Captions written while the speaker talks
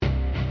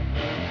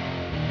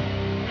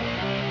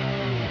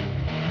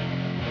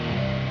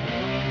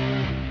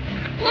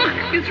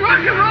It's rock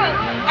and roll.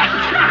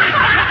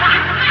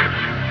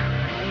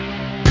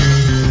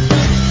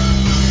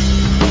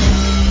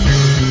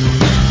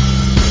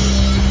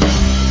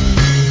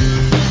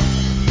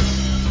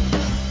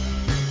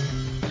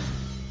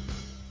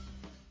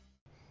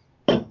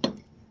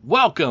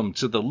 Welcome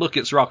to the Look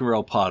It's Rock and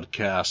Roll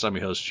podcast. I'm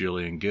your host,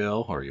 Julian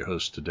Gill, or your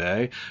host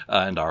today.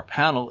 And our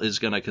panel is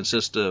going to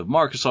consist of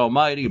Marcus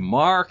Almighty,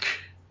 Mark.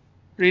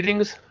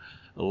 Greetings.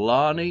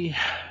 Lonnie.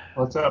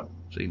 What's up?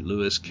 St.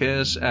 Louis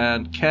Kiss.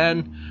 And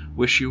Ken,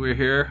 wish you were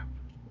here.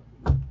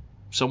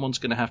 Someone's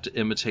going to have to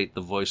imitate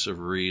the voice of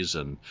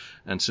reason.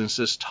 And since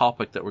this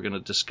topic that we're going to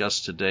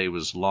discuss today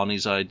was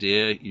Lonnie's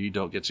idea, you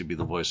don't get to be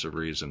the voice of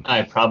reason.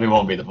 I probably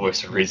won't be the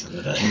voice of reason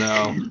today.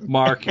 No.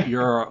 Mark,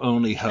 you're our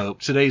only hope.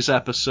 Today's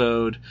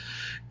episode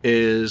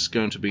is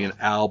going to be an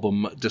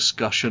album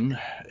discussion,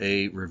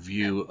 a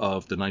review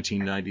of the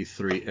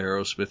 1993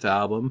 Aerosmith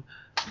album,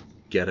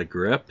 Get a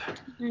Grip.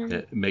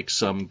 It makes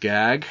some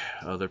gag.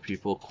 Other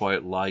people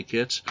quite like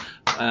it.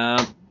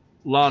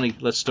 Lonnie,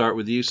 let's start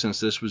with you since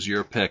this was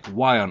your pick.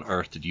 Why on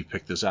earth did you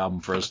pick this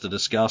album for us to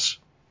discuss?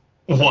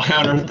 Why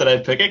on earth did I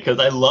pick it? Because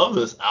I love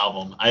this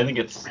album. I think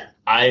it's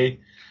I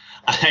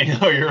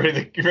know you're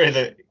ready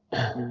to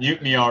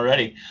mute me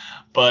already,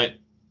 but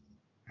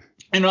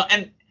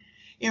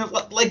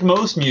like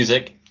most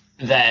music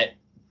that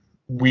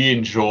we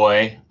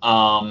enjoy,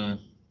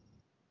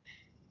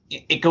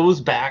 it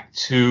goes back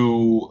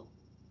to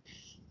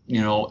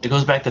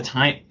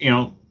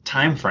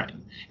time frame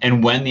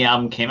and when the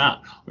album came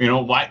out.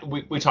 Why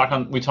we talk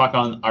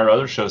on our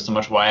other shows so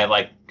much why I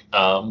like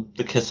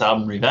the Kiss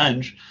album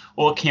Revenge.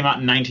 Well, it came out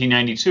in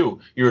 1992.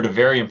 You're at a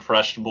very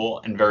impressionable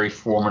and very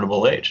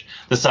formidable age.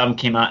 This album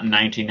came out in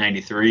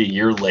 1993, a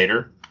year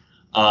later.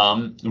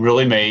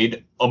 Really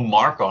made a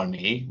mark on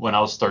me when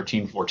I was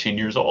 13, 14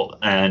 years old.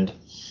 And,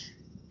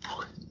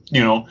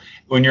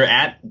 when you're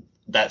at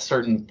that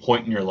certain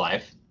point in your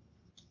life,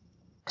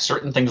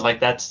 certain things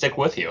like that stick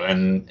with you.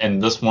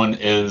 And this one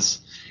is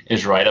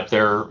right up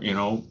there,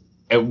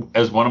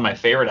 as one of my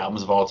favorite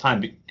albums of all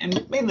time,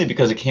 and mainly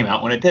because it came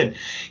out when it did.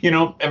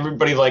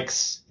 Everybody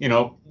likes,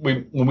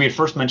 when we had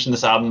first mentioned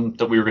this album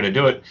that we were going to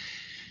do it,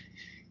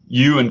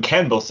 you and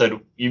Ken both said,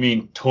 you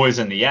mean Toys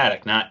in the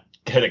Attic, not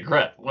Get a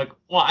Grip. I'm like,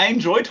 well, I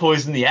enjoy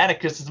Toys in the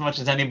Attic just as much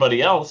as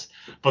anybody else,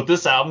 but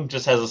this album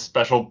just has a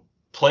special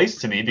place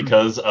to me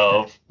because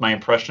of my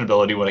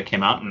impressionability when it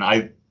came out, and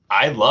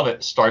I love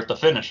it start to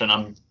finish, and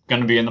I'm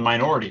going to be in the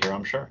minority here,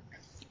 I'm sure.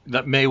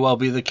 That may well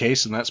be the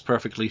case, and that's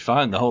perfectly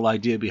fine. The whole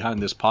idea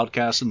behind this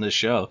podcast and this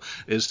show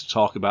is to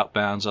talk about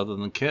bands other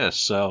than Kiss.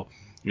 So,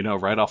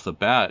 right off the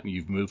bat,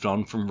 you've moved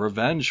on from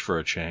Revenge for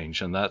a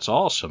change, and that's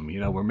awesome.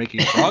 We're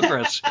making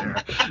progress here.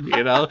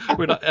 We're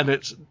not, and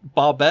it's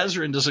Bob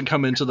Ezrin doesn't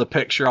come into the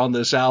picture on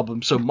this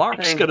album, so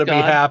Mark's going to be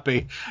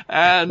happy.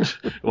 And,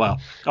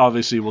 well,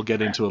 obviously we'll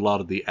get into a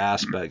lot of the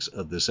aspects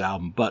of this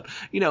album. But,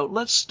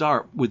 let's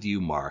start with you,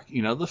 Mark.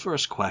 The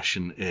first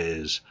question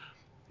is,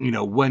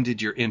 when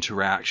did your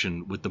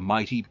interaction with the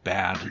mighty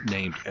band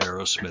named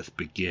Aerosmith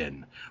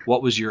begin?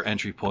 What was your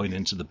entry point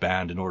into the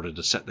band in order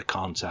to set the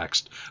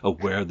context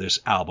of where this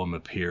album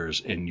appears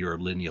in your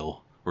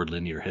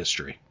linear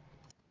history?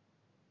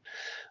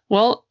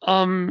 Well,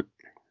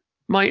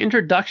 my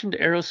introduction to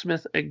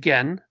Aerosmith,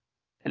 again,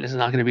 and this is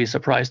not going to be a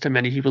surprise to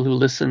many people who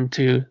listen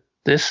to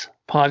this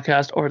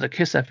podcast or the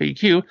Kiss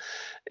FAQ,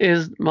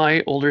 is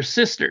my older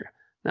sister.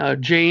 Now,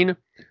 Jane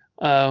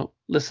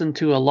listened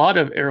to a lot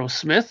of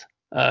Aerosmith.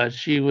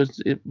 She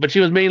was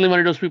mainly one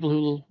of those people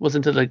who was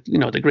into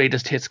the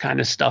greatest hits kind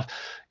of stuff,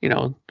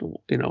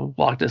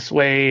 Walk This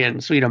Way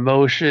and Sweet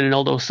Emotion and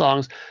all those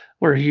songs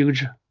were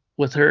huge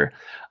with her.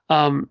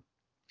 So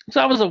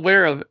I was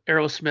aware of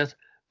Aerosmith,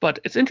 but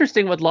it's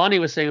interesting what Lonnie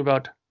was saying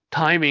about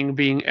timing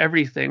being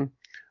everything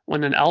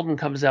when an album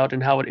comes out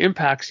and how it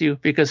impacts you.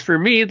 Because for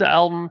me, the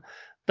album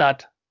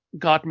that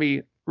got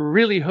me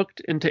really hooked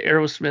into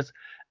Aerosmith,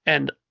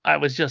 and I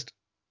was just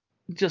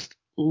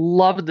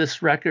loved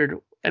this record.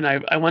 And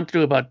I went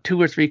through about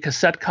 2 or 3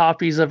 cassette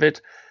copies of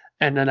it,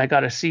 and then I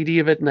got a CD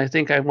of it, and I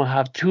think I will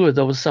have 2 of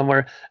those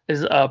somewhere,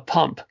 is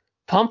Pump.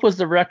 Pump was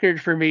the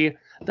record for me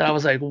that I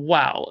was like,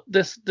 wow,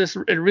 this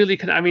it really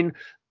can. I mean,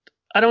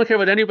 I don't care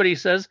what anybody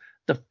says.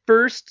 The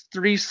first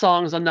 3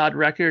 songs on that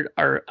record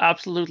are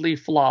absolutely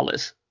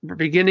flawless,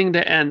 beginning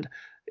to end.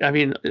 I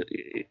mean,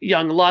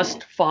 Young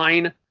Lust,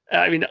 Fine.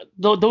 I mean,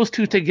 those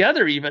 2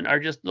 together even are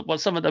just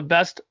some of the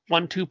best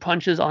 1-2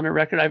 punches on a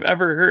record I've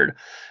ever heard.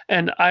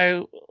 And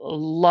I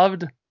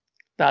loved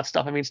that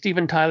stuff. I mean,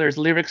 Steven Tyler's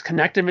lyrics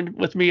connected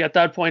with me. At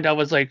that point, I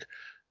was like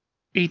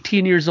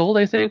 18 years old,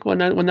 I think, when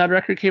that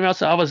record came out.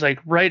 So I was like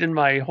right in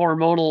my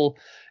hormonal,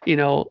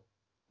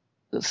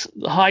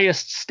 the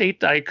highest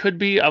state that I could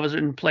be. I was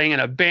playing in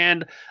a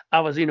band.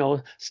 I was,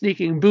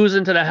 sneaking booze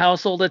into the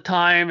house all the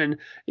time. And,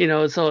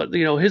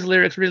 his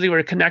lyrics really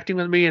were connecting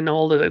with me, and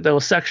all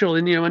those sexual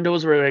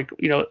innuendos were like,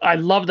 I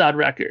love that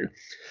record.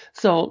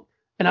 So,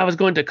 and I was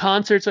going to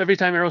concerts. So every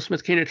time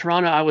Aerosmith came to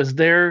Toronto, I was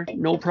there,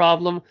 no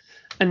problem.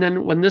 And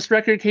then when this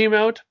record came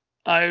out,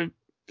 I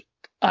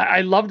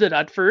loved it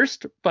at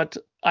first, but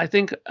I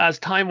think as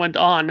time went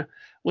on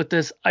with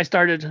this, I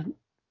started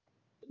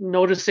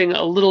noticing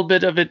a little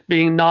bit of it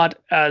being not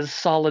as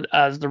solid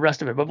as the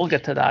rest of it, but we'll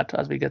get to that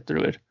as we get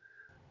through it.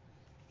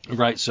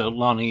 Right, so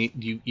Lonnie,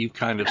 you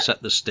kind of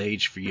set the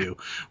stage for you.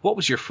 What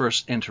was your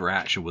first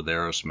interaction with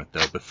Aerosmith,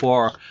 though?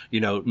 Before,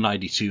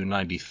 92,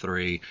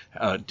 93,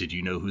 did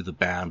you know who the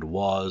band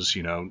was?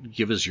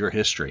 Give us your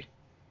history.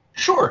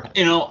 Sure.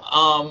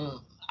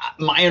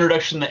 My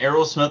introduction to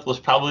Aerosmith was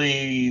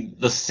probably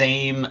the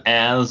same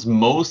as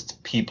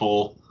most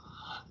people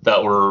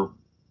that were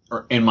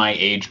in my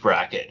age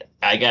bracket.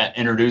 I got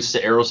introduced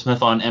to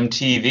Aerosmith on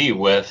MTV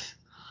with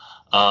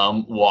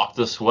Walk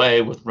This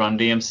Way with Run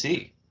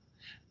DMC,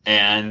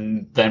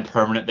 and then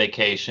Permanent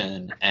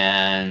Vacation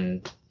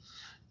and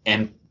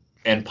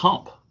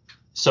Pump.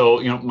 So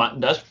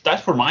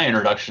that's where my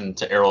introduction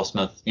to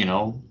Aerosmith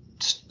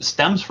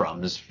stems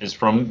from is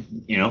from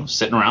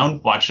sitting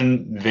around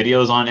watching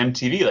videos on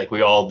MTV like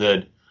we all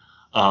did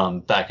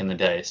back in the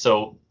day.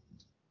 So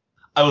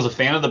I was a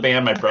fan of the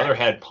band. My brother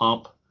had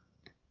Pump.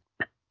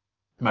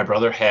 My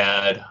brother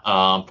had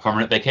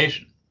Permanent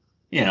Vacation.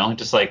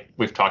 Just like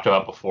we've talked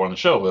about before on the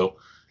show. Well,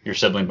 your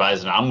sibling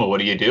buys an album. What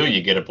do?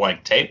 You get a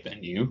blank tape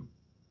and you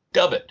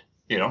dub it.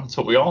 That's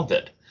what we all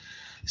did.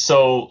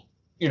 So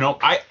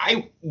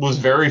I was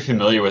very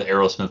familiar with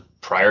Aerosmith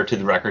prior to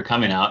the record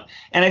coming out.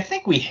 And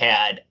between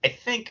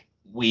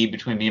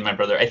me and my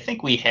brother, I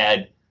think we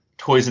had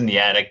Toys in the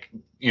Attic,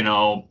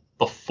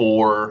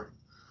 before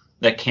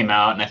that came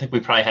out. And I think we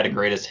probably had a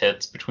greatest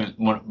hits between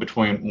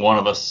one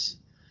of us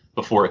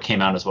before it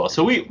came out as well.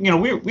 So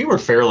we were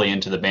fairly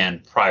into the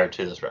band prior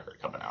to this record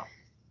coming out.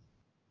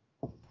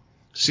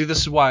 See, this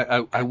is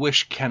why I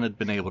wish Ken had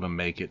been able to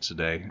make it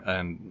today.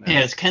 And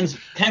yes, Ken's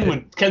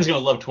gonna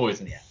love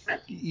Toys in the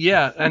Attic.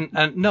 Yeah,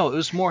 and no, it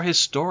was more his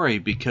story,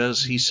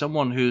 because he's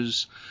someone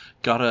who's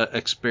got a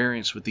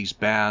experience with these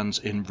bands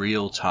in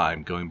real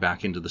time, going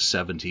back into the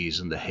 70s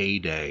and the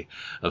heyday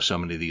of so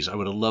many of these. I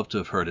would have loved to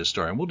have heard his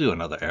story, and we'll do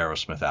another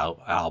Aerosmith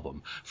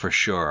album for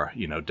sure,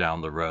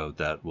 down the road,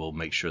 that we'll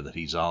make sure that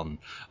he's on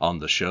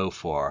the show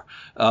for.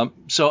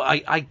 So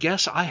I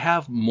guess I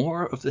have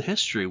more of the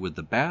history with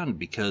the band,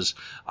 because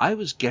I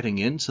was getting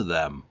into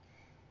them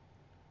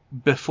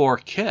before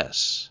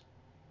Kiss,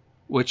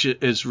 which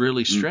is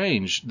really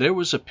strange. There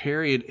was a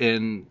period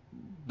in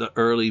the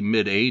early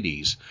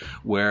mid-'80s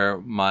where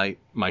my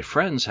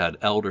friends had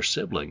elder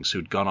siblings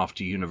who'd gone off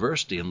to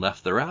university and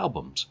left their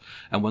albums.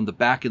 And when the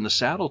Back in the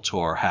Saddle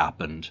tour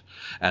happened,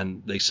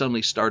 and they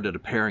suddenly started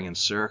appearing in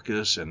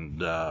Circus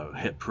and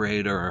Hit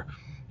Parader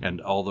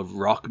and all the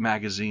rock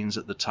magazines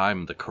at the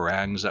time, the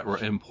Kerrangs that were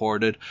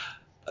imported,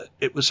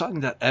 it was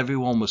something that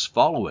everyone was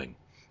following.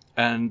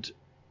 And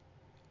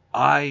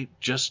I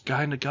just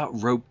kind of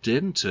got roped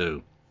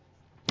into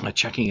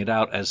checking it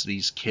out as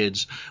these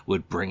kids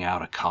would bring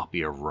out a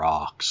copy of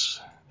Rocks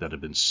that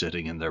had been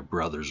sitting in their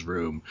brother's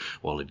room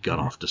while he'd gone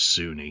off to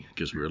SUNY,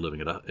 because we were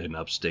living in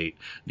upstate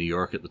New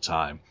York at the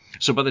time.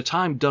 So by the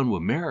time Done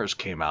with Mirrors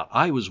came out,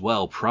 I was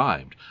well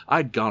primed.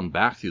 I'd gone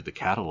back through the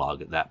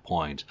catalog at that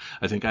point.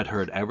 I think I'd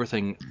heard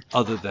everything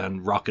other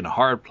than Rockin' a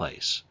Hard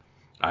Place.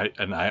 I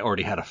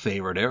already had a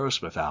favorite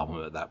Aerosmith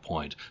album at that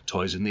point.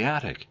 Toys in the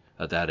Attic,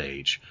 at that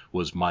age,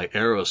 was my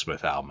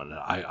Aerosmith album. And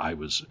I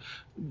was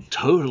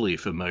totally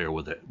familiar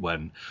with it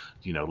when,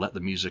 Let the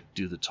Music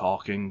Do the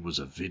Talking was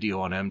a video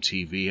on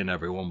MTV and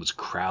everyone was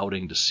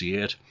crowding to see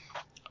it.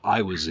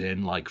 I was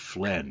in like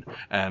Flynn.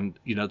 And,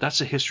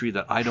 that's a history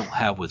that I don't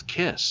have with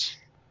Kiss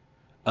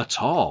at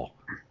all,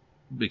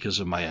 because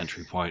of my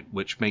entry point,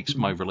 which makes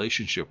my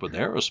relationship with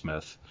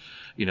Aerosmith,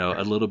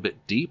 a little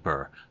bit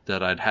deeper,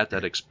 that I'd had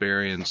that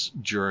experience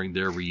during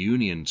their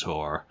reunion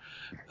tour,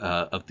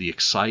 of the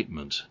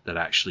excitement that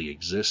actually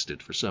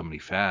existed for so many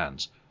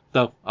fans.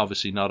 Though,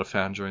 obviously not a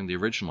fan during the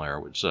original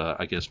era, which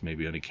I guess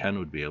maybe only Ken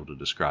would be able to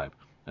describe.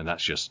 And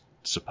that's just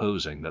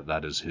supposing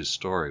that is his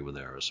story with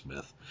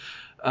Aerosmith.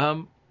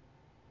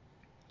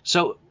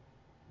 So,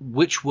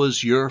 which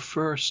was your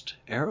first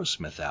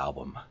Aerosmith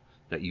album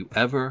that you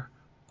ever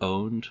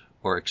owned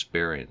or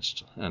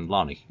experienced? And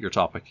Lonnie, your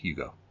topic, you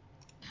go.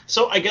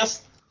 So I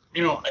guess,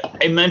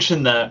 I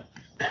mentioned that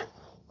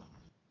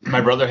my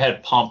brother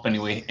had Pump and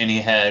he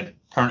had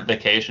Permanent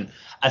Vacation.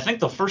 I think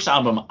the first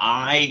album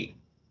I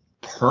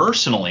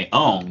personally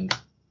owned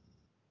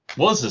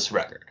was this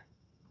record.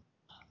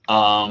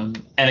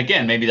 And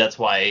again, maybe that's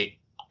why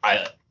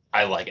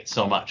I like it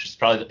so much. It's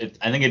probably,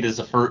 I think it is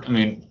the first,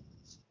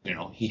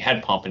 he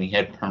had Pump and he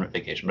had Permanent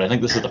Vacation, but I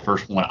think this is the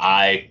first one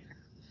I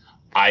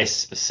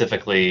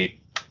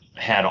specifically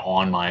had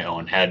on my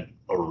own, had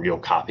a real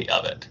copy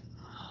of it.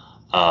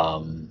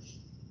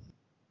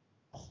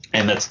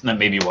 And that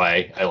may be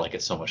why I like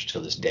it so much to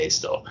this day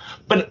still.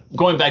 But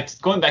going back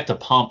to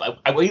Pump,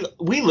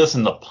 we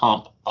listened to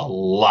Pump a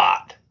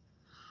lot.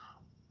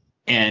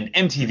 And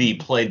MTV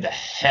played the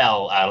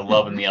hell out of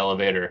Love in the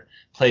Elevator,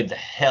 played the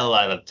hell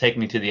out of Take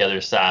Me to the Other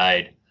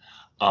Side,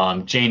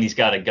 Janie's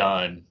Got a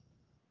Gun,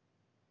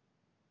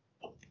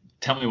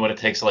 Tell Me What It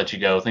Takes to Let You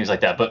Go, things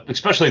like that. But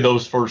especially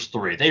those first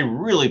three. They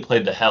really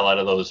played the hell out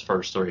of those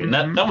first three. And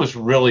that was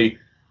really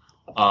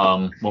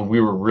when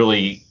we were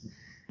really,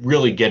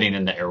 really getting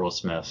into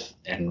Aerosmith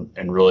and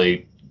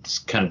really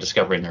kind of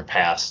discovering their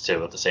past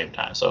too at the same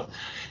time. So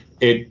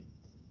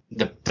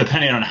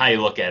depending on how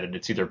you look at it,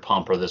 it's either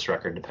Pump or this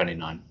record,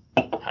 depending on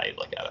how you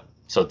look at it.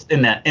 So it's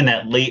in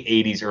that late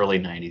 80s, early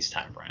 90s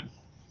time frame.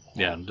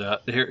 Yeah, and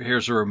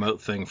here's a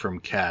remote thing from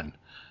Ken.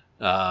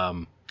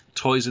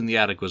 Toys in the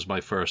Attic was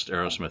my first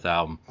Aerosmith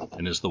album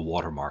and is the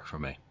watermark for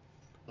me.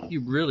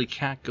 You really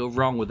can't go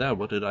wrong with that.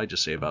 What did I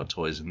just say about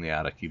Toys in the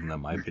Attic, even though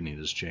my opinion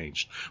has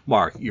changed?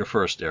 Mark, your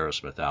first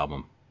Aerosmith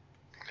album.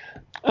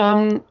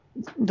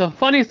 The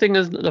funny thing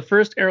is, the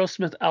first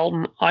Aerosmith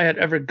album I had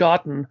ever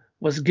gotten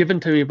was given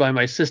to me by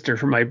my sister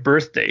for my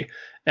birthday,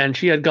 and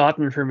she had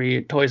gotten for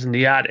me Toys in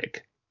the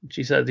Attic.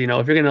 She said,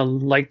 if you're gonna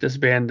like this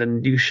band,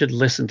 then you should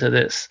listen to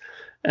this.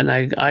 And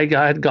I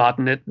had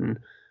gotten it, and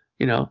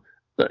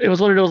it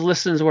was one of those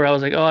listens where I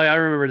was like, oh, I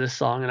remember this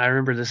song, and I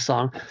remember this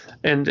song,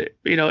 and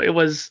it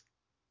was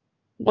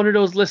one of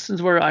those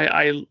listens where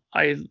I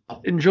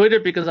enjoyed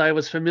it because I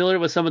was familiar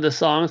with some of the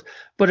songs,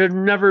 but it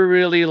never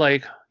really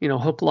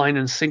hook, line,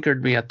 and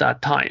sinkered me at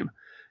that time,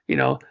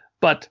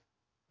 But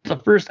the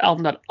first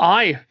album that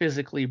I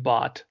physically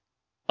bought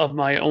of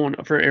my own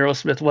for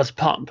Aerosmith was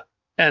Pump,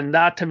 and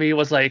that to me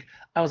was like,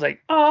 I was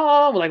like,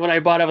 oh, like when I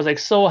bought it, I was like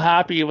so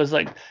happy. It was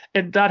like,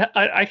 and that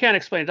I can't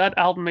explain it. That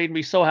album made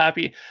me so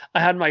happy. I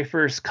had my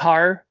first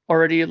car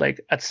already.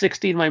 Like at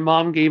 16, my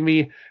mom gave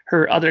me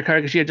her other car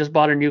because she had just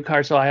bought a new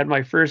car. So I had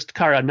my first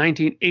car, a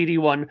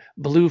 1981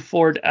 blue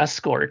Ford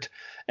Escort,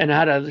 and I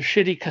had a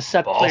shitty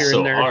cassette player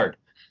in there. Hard.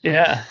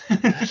 Yeah.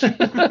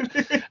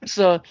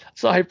 So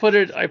I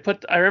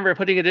remember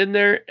putting it in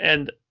there,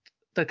 and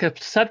the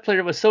cassette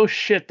player was so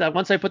shit that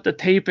once I put the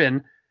tape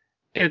in,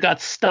 it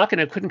got stuck and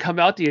it couldn't come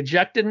out. The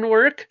eject didn't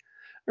work,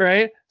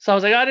 right? So I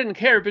was like, I didn't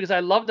care because I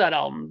loved that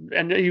album,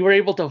 and you were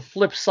able to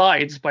flip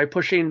sides by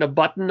pushing the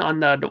button on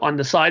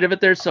the side of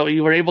it there, so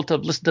you were able to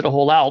listen to the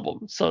whole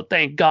album. So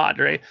thank God,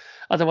 right?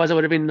 Otherwise, it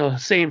would have been the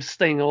same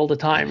thing all the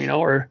time,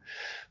 or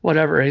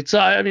whatever. Right? So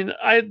I mean,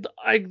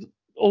 I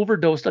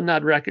overdosed on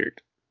that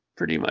record,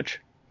 pretty much.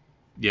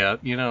 Yeah,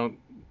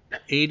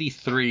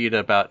 83 to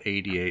about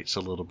 88 is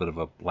a little bit of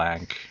a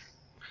blank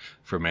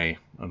for me,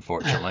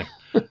 unfortunately.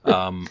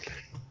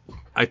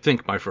 I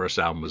think my first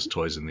album was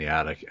Toys in the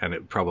Attic, and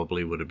it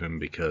probably would have been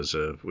because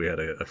we had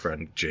a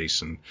friend,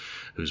 Jason,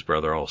 whose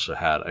brother also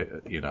had,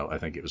 I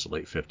think it was the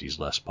late 50s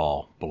Les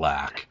Paul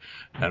Black,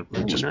 and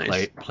would just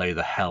nice. play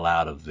the hell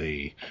out of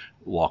the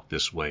Walk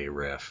This Way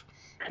riff.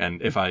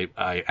 And if I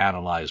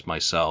analyze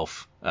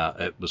myself,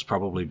 it was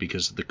probably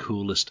because of the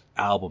coolest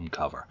album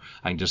cover.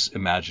 I can just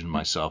imagine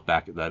myself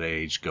back at that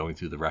age going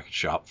through the record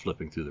shop,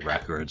 flipping through the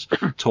records.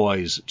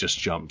 Toys just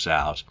jumps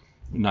out.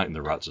 Night in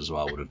the Ruts as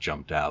well would have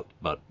jumped out,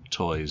 but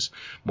Toys,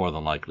 more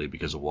than likely,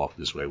 because of Walk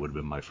This Way, would have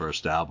been my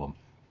first album.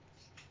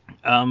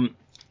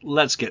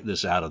 Let's get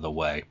this out of the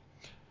way.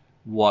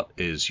 What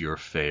is your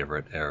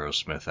favorite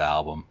Aerosmith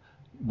album?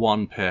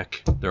 One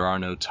pick. There are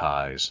no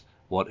ties.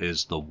 What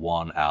is the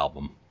one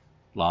album?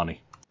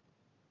 Lonnie?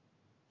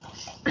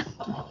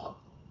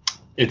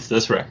 It's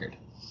this record.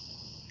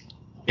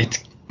 It's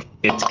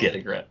Get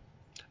a Grip.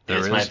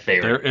 It's my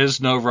favorite. There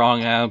is no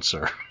wrong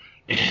answer.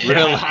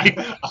 Really?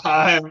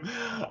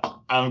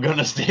 I'm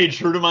gonna stay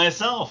true to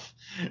myself.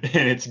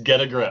 And it's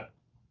Get a Grip.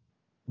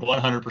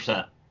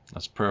 100%.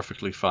 That's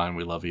perfectly fine.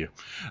 We love you.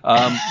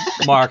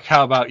 Mark,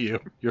 how about you?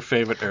 Your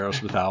favorite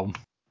Aerosmith album?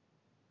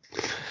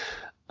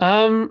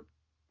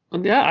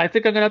 Yeah, I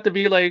think I'm gonna have to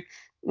be like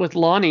with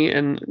Lonnie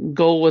and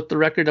go with the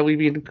record that we've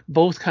been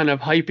both kind of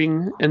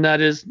hyping, and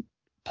that is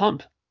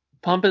Pump.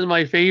 Pump is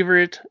my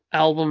favorite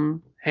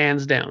album,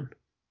 hands down.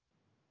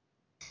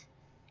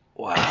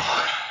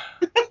 Wow.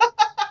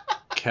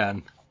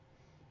 Ken,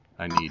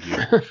 I need you.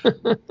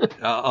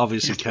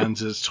 Obviously,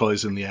 Ken's is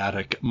Toys in the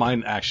Attic.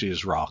 Mine actually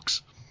is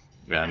Rocks.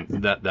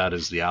 And that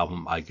is the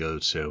album I go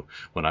to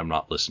when I'm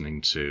not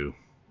listening to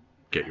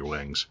Get Your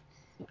Wings.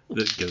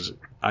 Because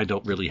I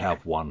don't really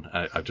have one.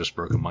 I've just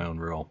broken my own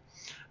rule.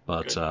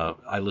 But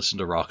I listen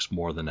to Rocks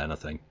more than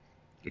anything,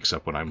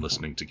 except when I'm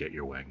listening to Get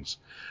Your Wings.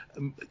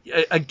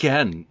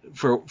 Again,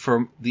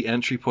 for the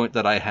entry point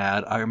that I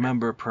had, I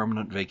remember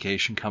Permanent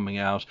Vacation coming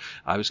out.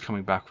 I was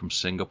coming back from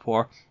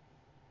Singapore,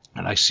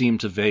 and I seem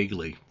to very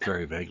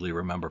vaguely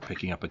remember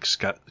picking up a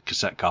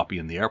cassette copy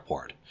in the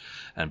airport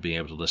and being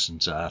able to listen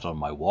to that on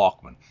my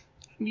Walkman.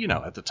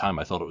 At the time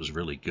I thought it was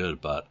really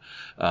good, but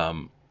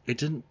it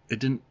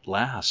didn't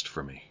last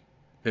for me.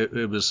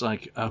 It was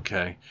like,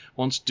 okay,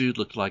 once Dude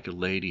Looked Like a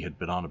Lady had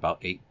been on about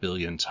 8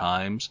 billion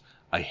times,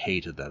 I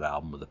hated that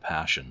album with a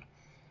passion.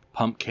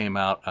 Pump came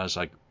out, I was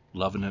like,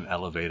 Love in an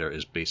Elevator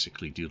is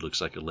basically Dude Looks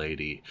Like a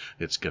Lady.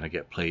 It's going to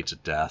get played to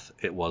death.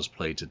 It was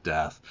played to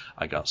death.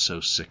 I got so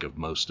sick of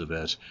most of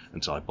it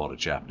until I bought a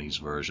Japanese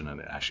version,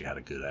 and it actually had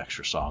a good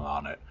extra song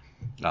on it.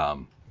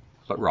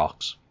 But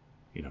Rocks,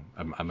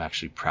 I'm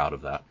actually proud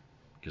of that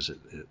because it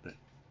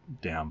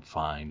damn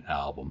fine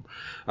album.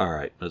 All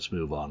right, let's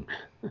move on.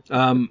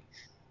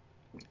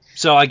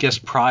 So I guess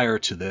prior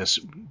to this,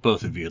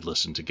 both of you had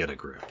listened to Get a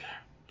Grip.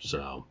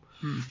 So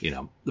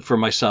For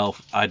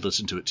myself, I'd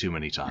listened to it too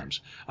many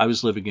times. I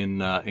was living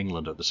in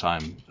England at the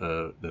time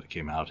that it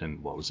came out in,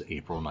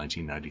 April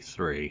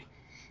 1993.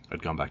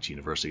 I'd gone back to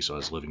university, so I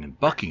was living in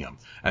Buckingham.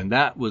 And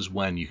that was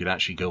when you could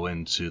actually go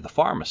into the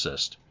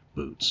pharmacist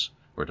booths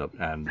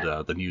and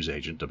the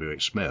newsagent,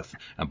 W.H. Smith,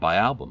 and buy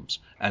albums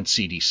and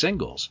CD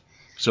singles.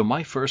 So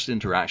my first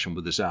interaction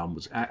with this album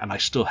was, and I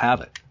still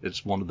have it,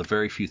 it's one of the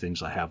very few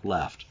things I have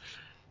left,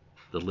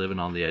 the Living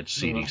on the Edge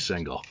CD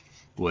single,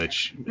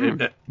 which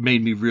it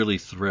made me really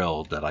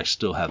thrilled that I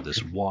still have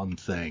this one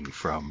thing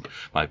from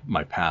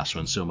my past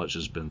when so much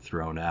has been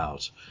thrown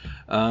out.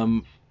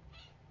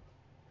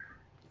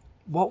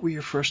 What were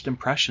your first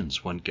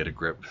impressions when Get a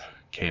Grip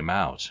came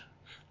out?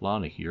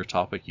 Lonnie, your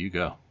topic, you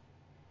go.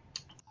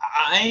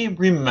 I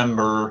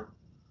remember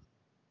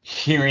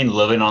hearing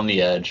Living on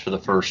the Edge for the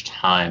first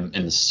time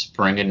in the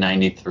spring of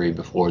 '93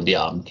 before the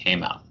album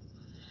came out.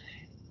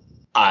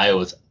 I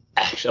was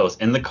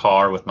in the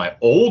car with my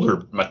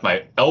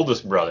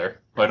eldest brother,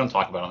 who I don't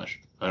talk about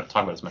I don't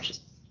talk about as much as,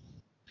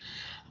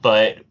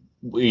 but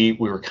we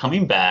were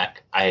coming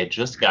back. I had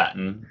just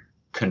gotten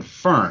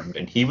confirmed,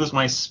 and he was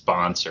my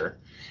sponsor,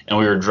 and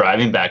we were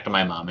driving back to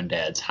my mom and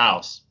dad's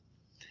house.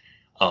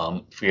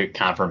 For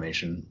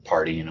confirmation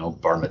party,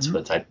 bar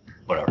mitzvah type,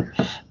 whatever.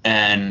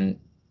 And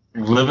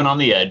Living on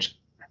the Edge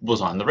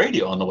was on the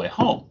radio on the way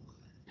home.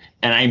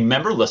 And I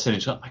remember listening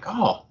to it like,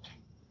 oh,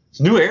 it's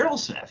new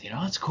Aerosmith,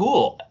 it's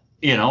cool.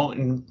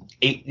 In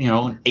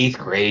eighth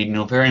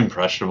grade, very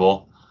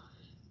impressionable.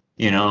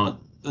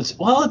 It's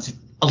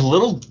a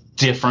little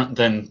different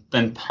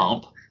than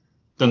Pump,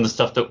 than the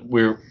stuff that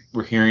we're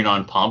hearing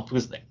on Pump,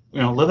 because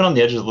Living on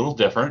the Edge is a little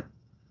different.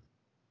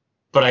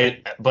 But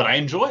I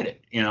enjoyed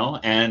it,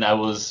 and I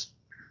was,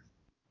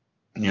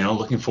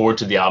 looking forward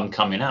to the album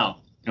coming out.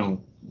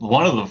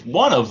 One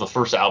of the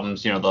first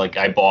albums,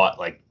 I bought,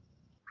 I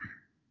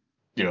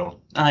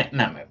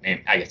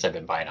guess I've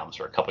been buying albums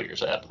for a couple of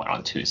years at that point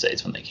on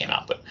Tuesdays when they came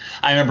out. But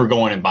I remember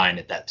going and buying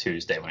it that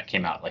Tuesday when it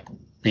came out,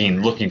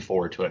 looking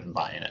forward to it and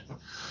buying it.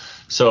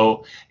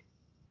 So,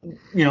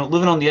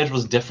 Living on the Edge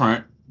was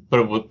different,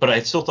 but I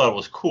still thought it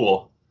was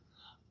cool.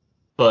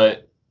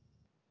 But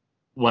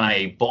when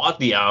I bought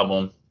the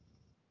album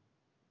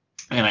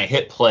and I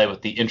hit play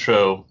with the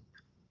intro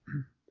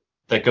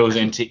that goes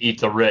into Eat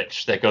the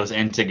Rich, that goes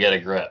into Get a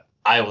Grip,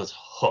 I was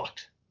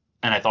hooked.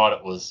 And I thought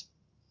it was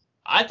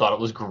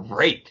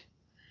great.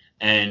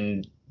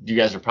 And you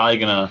guys are probably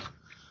going to,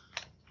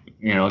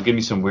 give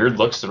me some weird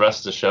looks the rest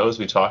of the show as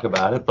we talk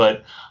about it.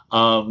 But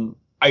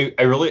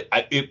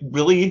it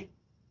really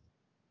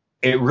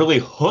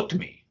hooked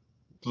me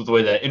the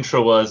way that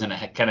intro was. And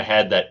it kind of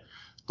had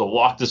the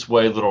Walk This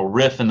Way little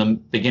riff in the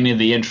beginning of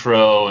the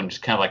intro, and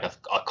just kind of like a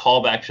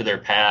callback to their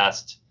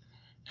past.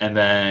 And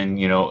then,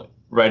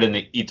 right in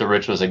the Eat the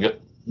Rich was a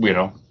good,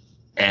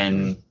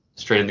 and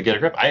straight into Get a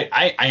Grip.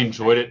 I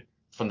enjoyed it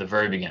from the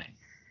very beginning.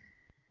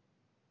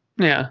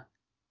 Yeah.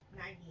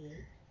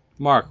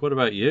 Mark, what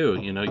about you?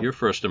 Your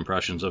first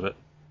impressions of it?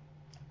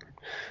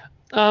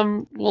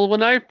 Well,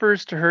 when I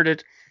first heard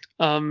it,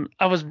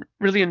 I was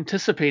really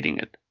anticipating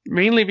it,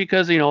 mainly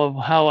because, of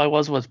how I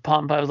was with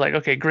Pump. I was like,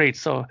 okay, great.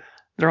 So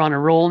they're on a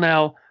roll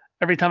now.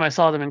 Every time I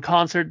saw them in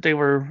concert, they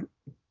were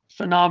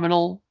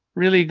phenomenal,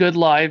 really good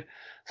live.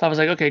 So I was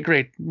like, okay,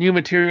 great. New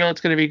material.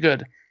 It's going to be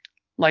good.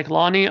 Like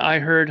Lonnie, I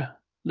heard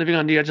Living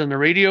on the Edge on the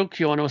radio,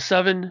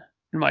 Q107,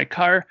 in my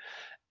car.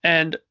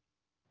 And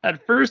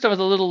at first I was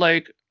a little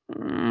like,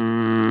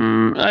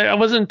 I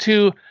wasn't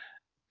too...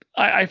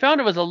 I found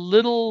it was a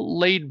little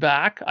laid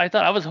back. I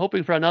thought I was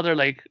hoping for another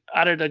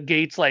out of the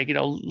gates,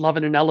 Love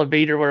in an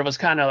Elevator, where it was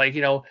kind of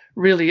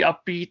really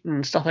upbeat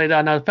and stuff like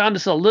that. And I found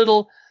this a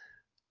little,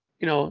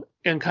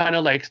 in kind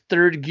of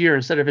third gear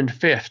instead of in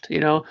fifth,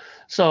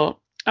 So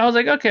I was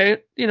like, okay,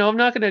 I'm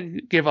not going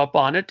to give up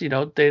on it.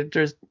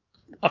 There's,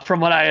 from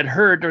what I had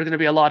heard, there's going to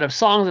be a lot of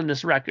songs in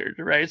this record,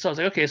 right? So I was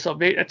like, okay, so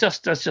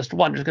that's just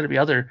one. There's going to be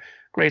other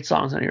great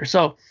songs on here.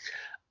 So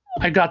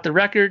I got the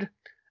record,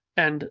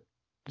 and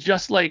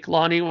just like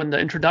Lonnie, when the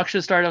introduction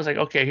started, I was like,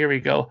 okay, here we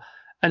go.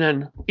 And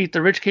then Eat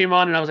the Rich came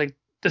on, and I was like,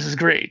 this is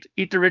great.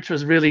 Eat the Rich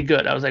was really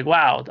good. I was like,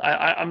 wow,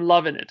 I'm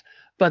loving it.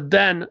 But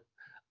then,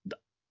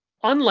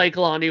 unlike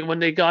Lonnie, when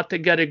they got to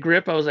Get a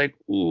Grip, I was like,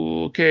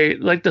 ooh, okay.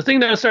 The thing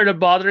that started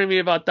bothering me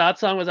about that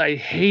song was I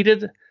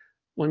hated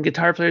when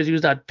guitar players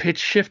use that pitch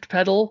shift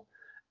pedal.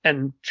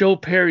 And Joe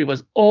Perry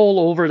was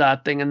all over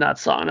that thing in that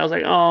song. And I was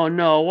like, oh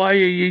no, why are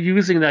you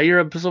using that?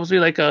 You're supposed to be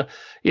like a,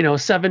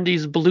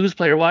 70s blues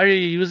player. Why are you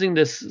using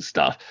this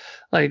stuff?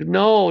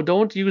 No,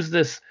 don't use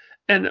this.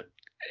 And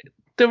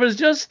there was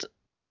just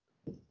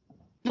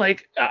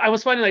I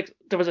was finding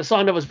there was a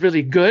song that was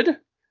really good.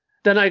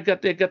 Then I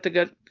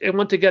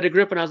went to Get a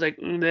Grip, and I was like,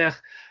 nah.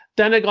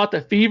 Then I got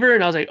the Fever,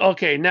 and I was like,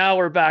 okay, now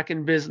we're back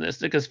in business,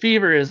 because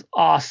Fever is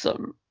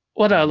awesome.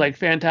 What a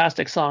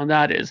fantastic song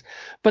that is.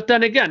 But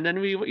then again,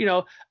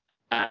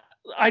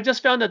 I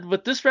just found that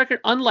with this record,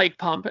 unlike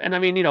Pump, and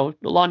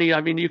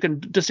Lonnie, you can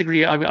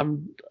disagree. I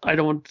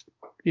don't,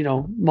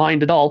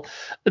 mind at all.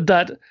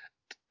 That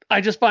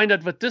I just find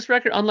that with this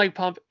record, unlike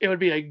Pump, it would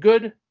be a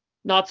good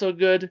not so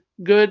good,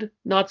 good,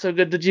 not so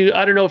good.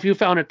 I don't know if you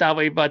found it that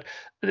way, but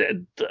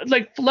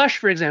like Flesh,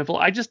 for example,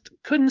 I just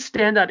couldn't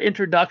stand that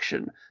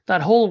introduction,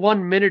 that whole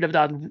 1 minute of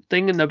that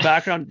thing in the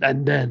background,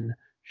 and then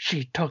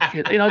she took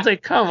it. It's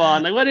like, come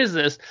on, like, what is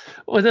this?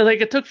 Well, then,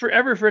 like, it took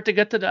forever for it to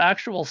get to the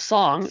actual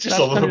song. It's just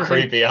a little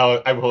creepy.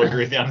 I will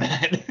agree with you on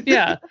that.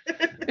 Yeah.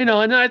 And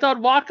then I thought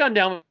Walk On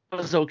Down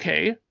was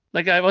okay.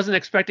 Like, I wasn't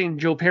expecting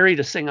Joe Perry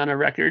to sing on a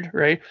record,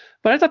 right?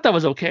 But I thought that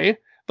was okay.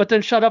 But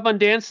then Shut Up and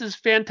Dance is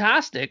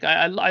fantastic.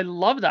 I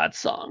love that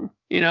song,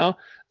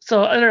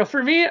 So I don't know.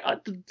 For me,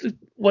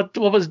 what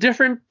was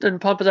different than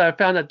Pump is I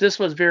found that this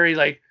was very,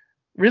 like,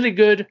 really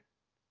good,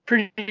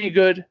 pretty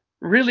good,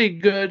 really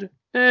good,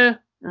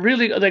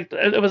 really, like,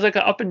 it was like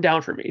an up and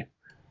down for me.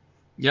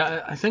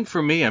 Yeah, I think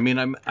for me, I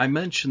mean, I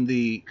mentioned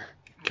the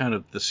kind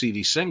of the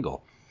CD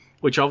single,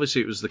 which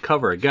obviously it was the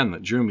cover again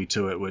that drew me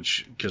to it,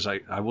 which because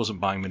I wasn't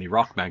buying many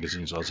rock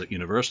magazines while I was at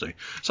university,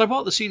 so I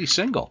bought the CD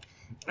single,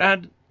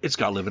 and it's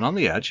got "Living on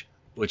the Edge,"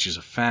 which is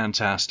a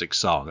fantastic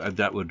song.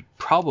 That would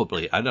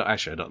probably, I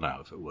don't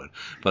know if it would,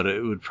 but it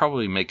would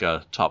probably make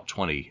a top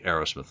 20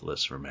 Aerosmith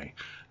list for me.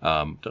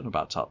 Don't know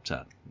about top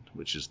 10,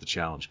 which is the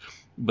challenge.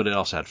 But it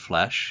also had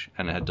Flesh,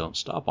 and it had Don't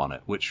Stop on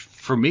it, which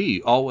for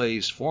me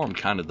always formed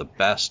kind of the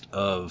best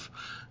of,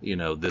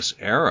 this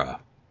era.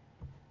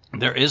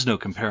 There is no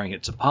comparing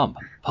it to Pump.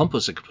 Pump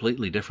was a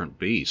completely different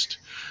beast,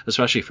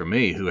 especially for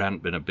me, who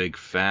hadn't been a big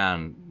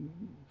fan,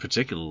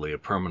 particularly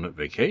of Permanent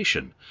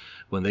Vacation.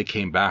 When they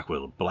came back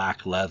with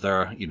Black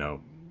Leather,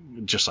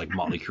 just like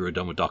Motley Crue had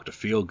done with Dr.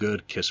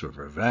 Feelgood, Kiss with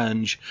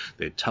Revenge,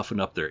 they'd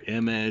toughened up their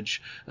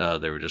image,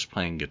 they were just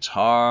playing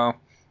guitar.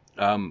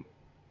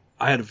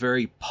 I had a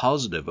very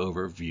positive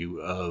overview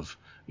of,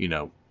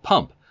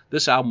 Pump.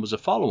 This album was a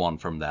follow-on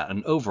from that,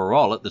 and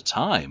overall, at the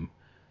time,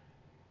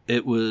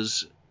 it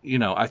was,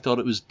 I thought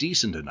it was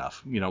decent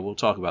enough. We'll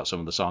talk about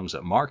some of the songs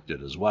that Mark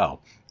did as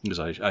well, because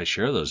I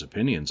share those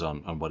opinions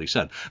on what he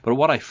said. But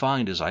what I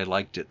find is I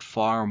liked it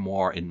far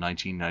more in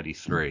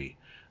 1993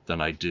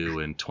 than I do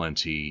in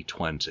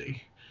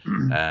 2020.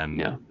 And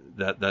Yeah.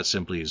 that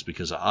simply is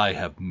because I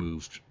have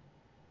moved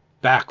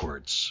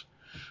backwards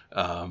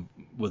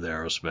with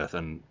Aerosmith,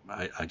 and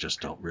I just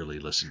don't really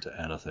listen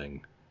to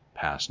anything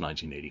past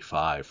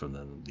 1985 from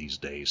them these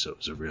days, so it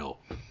was a real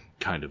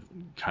kind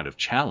of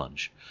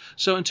challenge.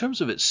 So in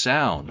terms of its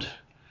sound,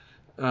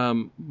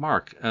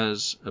 Mark,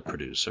 as a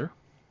producer,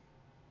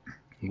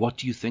 what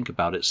do you think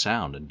about its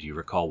sound, and do you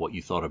recall what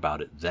you thought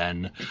about it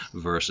then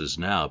versus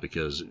now?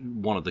 Because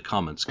one of the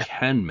comments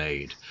Ken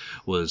made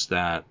was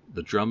that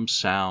the drums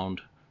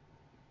sound,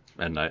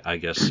 and I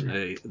guess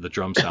the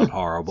drums sound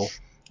horrible,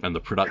 and the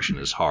production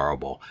is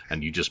horrible.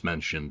 And you just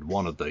mentioned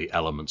one of the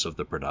elements of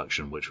the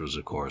production, which was,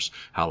 of course,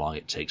 how long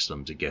it takes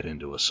them to get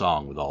into a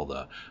song with all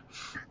the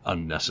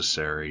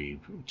unnecessary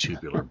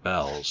tubular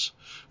bells,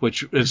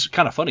 which is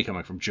kind of funny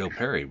coming from Joe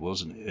Perry.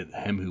 Wasn't it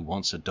him who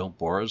once said, "Don't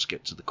bore us,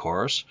 get to the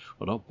chorus"?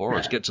 Well, don't bore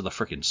us, get to the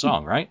freaking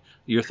song, right?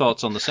 Your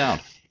thoughts on the sound?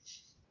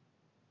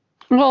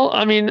 Well,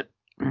 I mean,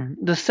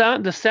 the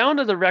sound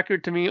of the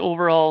record to me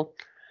overall,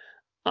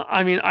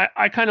 I mean,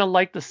 I kind of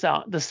like the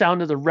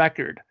sound of the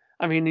record.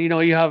 I mean,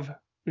 you have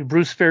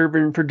Bruce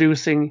Fairbairn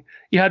producing.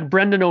 You had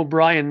Brendan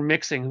O'Brien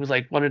mixing, who's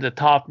like one of the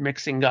top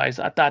mixing guys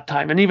at that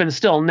time, and even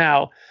still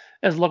now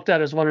is looked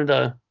at as one of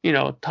the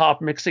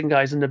top mixing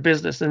guys in the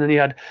business. And then you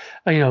had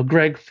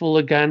Greg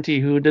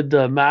Fuliganti, who did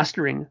the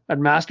mastering at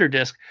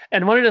Masterdisc.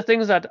 And one of the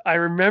things that I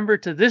remember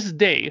to this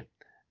day,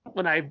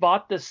 when I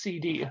bought the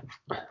CD,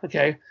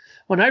 okay,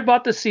 when I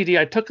bought the CD,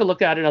 I took a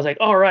look at it and I was like,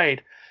 all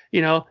right,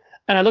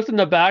 and I looked in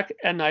the back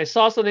and I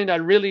saw something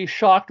that really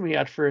shocked me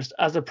at first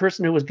as a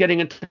person who was getting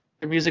into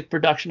music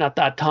production at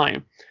that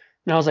time.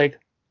 And I was like,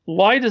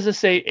 why does it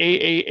say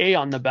AAA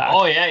on the back?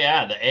 Oh,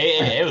 yeah. The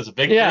AAA was a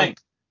big thing.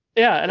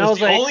 Yeah. And it was I was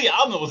the like, only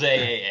album that was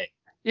AAA.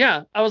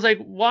 Yeah. I was like,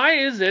 why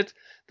is it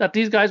that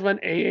these guys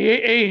went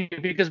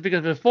AAA? Because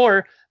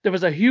before there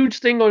was a huge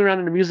thing going around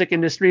in the music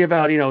industry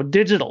about,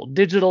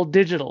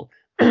 digital.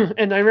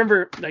 And I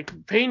remember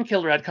like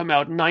Painkiller had come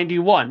out in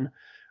 91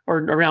 or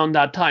around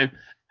that time.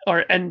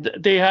 And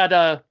they had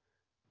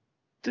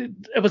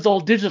it was all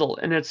digital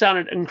and it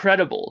sounded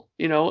incredible,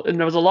 and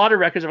there was a lot of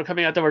records that were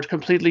coming out that were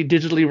completely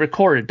digitally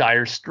recorded,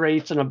 Dire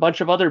Straits and a bunch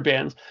of other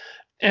bands.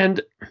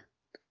 And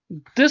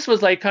this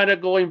was like kind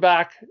of going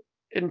back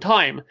in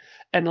time.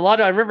 And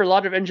I remember a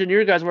lot of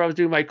engineer guys where I was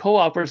doing my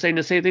co-op were saying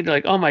the same thing. They're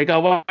like, oh my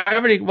God,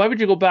 why would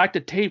you go back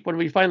to tape when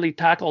we finally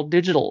tackled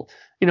digital?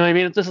 You know what I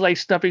mean? It's just like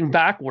stepping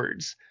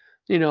backwards,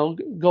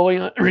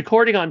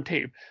 recording on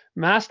tape,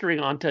 mastering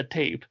onto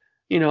tape,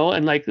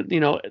 and like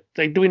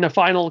doing the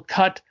final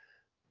cut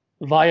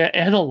via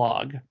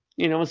analog,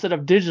 instead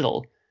of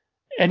digital.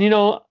 And,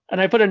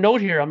 and I put a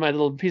note here on my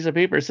little piece of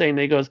paper saying,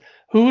 he goes,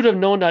 who would have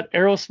known that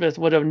Aerosmith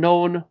would have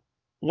known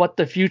what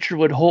the future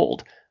would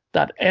hold?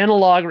 That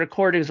analog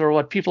recordings are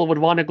what people would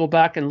want to go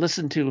back and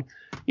listen to,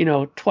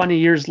 20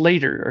 years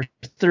later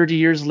or 30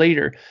 years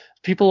later.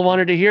 People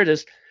wanted to hear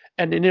this.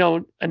 And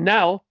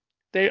now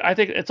I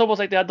think it's almost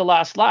like they had the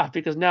last laugh,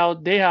 because now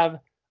they have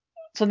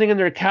something in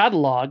their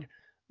catalog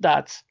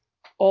that's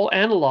all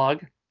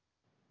analog,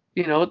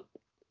 you know,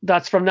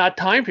 that's from that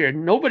time period.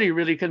 Nobody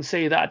really can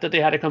say that they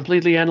had a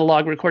completely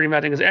analog recording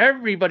method because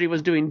everybody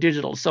was doing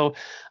digital. So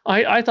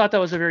I thought that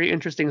was a very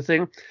interesting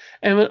thing.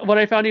 And what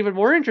I found even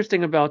more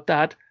interesting about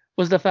that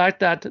was the fact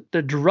that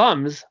the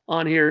drums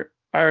on here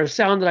are a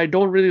sound that I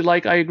don't really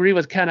like. I agree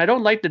with Ken. I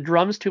don't like the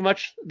drums too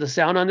much, the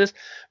sound on this,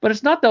 but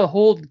it's not the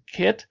whole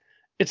kit.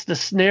 It's the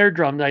snare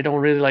drum that I don't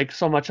really like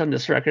so much on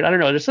this record. I don't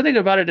know. There's something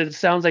about it that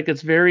sounds like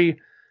it's very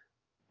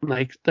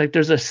like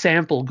there's a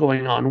sample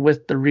going on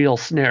with the real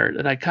snare,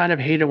 and I kind of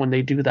hate it when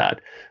they do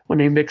that, when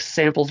they mix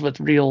samples with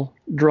real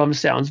drum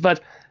sounds. But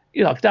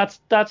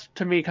that's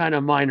to me kind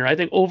of minor. I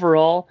think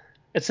overall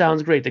it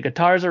sounds great. The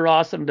guitars are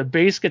awesome. The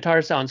bass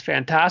guitar sounds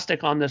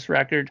fantastic on this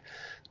record.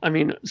 I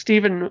mean,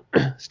 Steven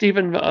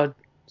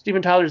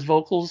Tyler's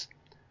vocals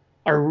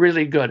are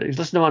really good. You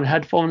listen to them on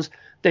headphones,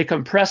 they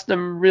compress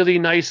them really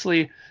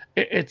nicely.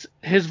 It's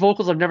his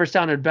vocals have never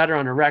sounded better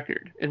on a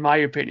record, in my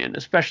opinion,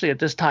 especially at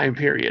this time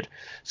period.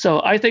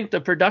 So I think the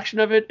production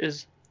of it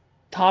is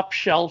top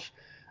shelf.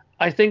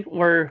 I think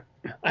where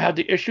I had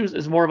the issues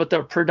is more with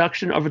the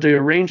production of the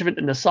arrangement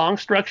and the song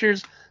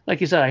structures. Like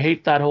you said, I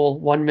hate that whole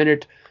 1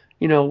 minute,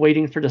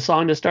 waiting for the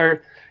song to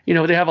start.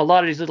 They have a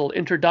lot of these little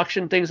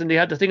introduction things, and they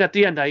had the thing at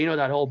the end,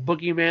 that whole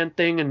boogeyman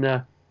thing, and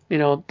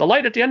the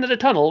light at the end of the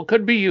tunnel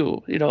could be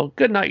you,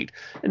 good night,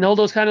 and all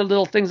those kind of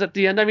little things at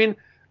the end. I mean,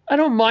 I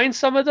don't mind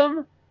some of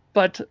them,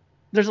 but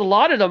there's a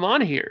lot of them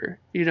on here,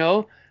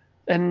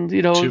 and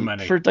Too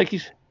many.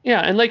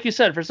 and like you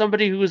said, for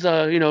somebody who's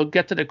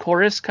get to the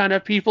chorus kind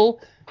of people,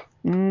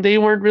 they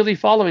weren't really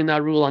following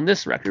that rule on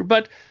this record.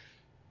 But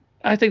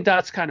I think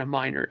that's kind of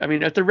minor. I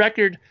mean, if the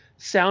record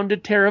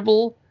sounded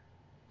terrible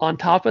on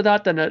top of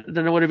that, then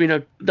it would have been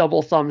a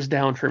double thumbs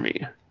down for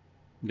me.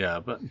 Yeah,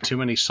 but too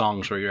many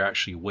songs where you're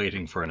actually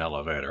waiting for an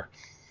elevator.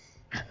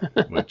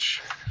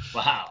 Which,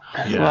 wow.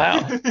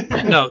 Yeah.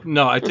 Wow.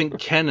 No, I think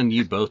Ken and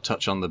you both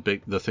touch on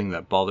the thing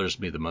that bothers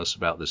me the most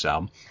about this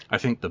album. I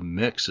think the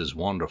mix is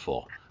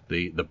wonderful.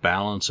 The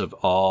balance of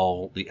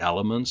all the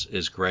elements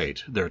is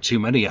great. There are too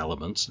many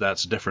elements.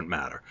 That's a different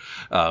matter.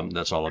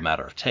 That's all a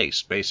matter of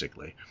taste,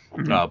 basically.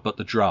 Mm-hmm. But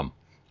the drum,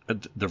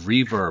 the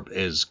reverb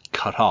is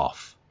cut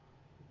off.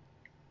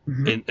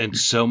 Mm-hmm. In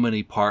so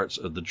many parts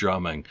of the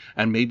drumming,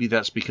 and maybe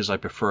that's because I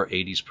prefer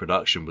 80s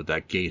production with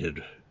that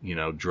gated,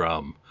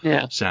 drum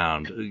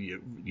sound.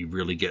 You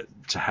really get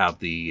to have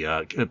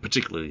the,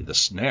 particularly the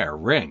snare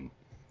ring.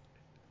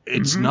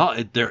 It's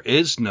not, there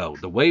is no,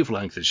 the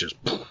wavelength is just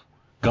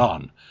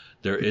gone.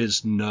 There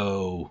is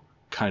no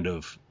kind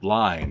of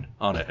line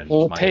on it.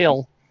 And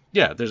tail.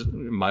 Yeah,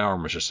 my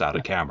arm was just out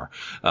of camera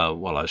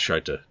while I was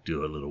trying to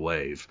do a little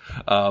wave.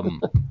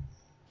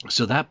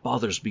 So that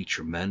bothers me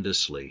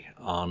tremendously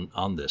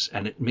on this,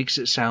 and it makes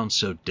it sound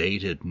so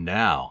dated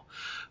now.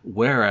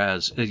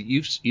 Whereas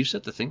you've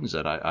said the things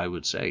that I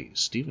would say.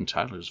 Steven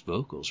Tyler's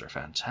vocals are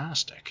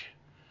fantastic,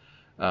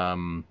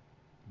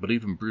 but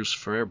even Bruce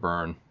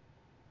Fairbairn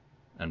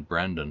and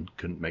Brendan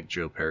couldn't make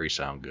Joe Perry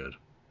sound good.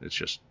 It's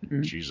just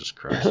Jesus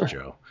Christ,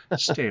 Joe,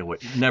 stay away.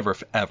 Never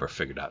ever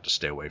figured out to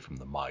stay away from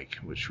the mic,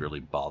 which really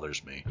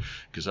bothers me,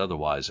 because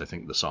otherwise I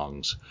think the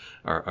songs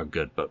are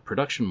good. But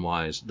production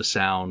wise, the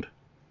sound.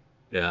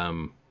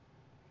 And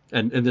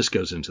this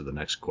goes into the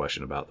next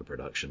question about the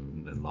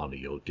production, and Lonnie,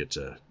 you'll get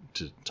to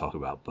talk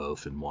about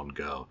both in one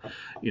go.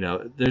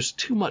 There's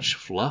too much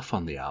fluff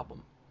on the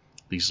album.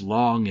 These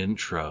long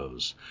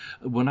intros.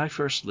 When I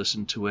first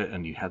listened to it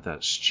and you had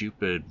that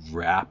stupid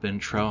rap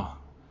intro,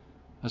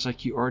 I was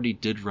like, you already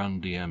did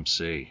Run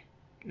DMC.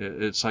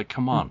 It's like,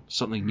 come on,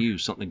 something new,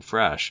 something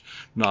fresh,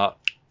 not,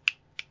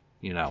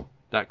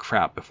 that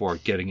crap before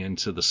getting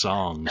into the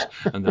songs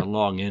and the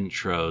long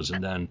intros,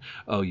 and then,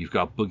 oh, you've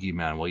got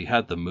Boogeyman. Well, you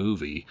had the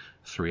movie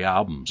 3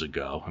 albums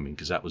ago. I mean,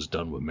 because that was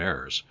done with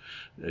Mirrors.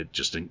 It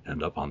just didn't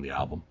end up on the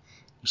album.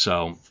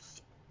 So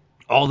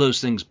all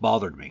those things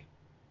bothered me.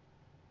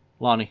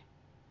 Lonnie,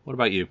 what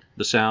about you?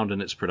 The sound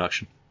and its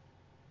production?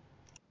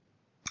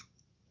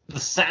 The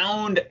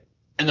sound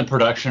and the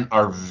production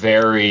are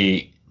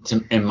very,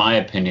 in my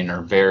opinion,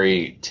 are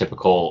very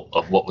typical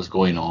of what was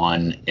going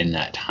on in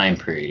that time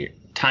period.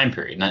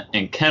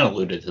 And Ken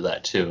alluded to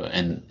that too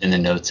in the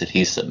notes that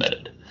he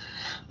submitted,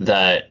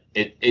 that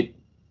it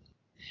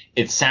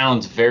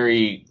sounds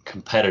very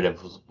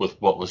competitive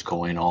with what was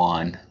going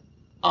on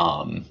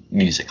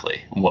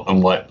musically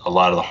and what a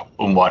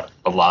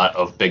lot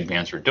of big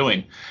bands were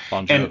doing.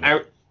 Bon Jovi.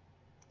 And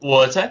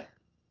what's that?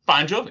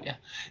 Bon Jovi, yeah.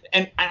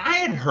 And I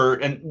had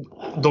heard, and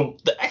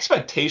the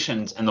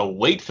expectations and the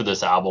wait for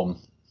this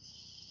album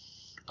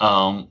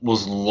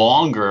was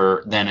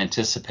longer than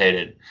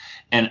anticipated.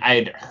 And I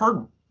had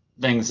heard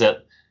things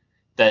that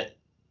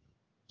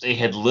they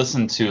had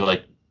listened to,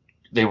 like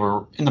they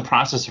were in the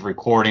process of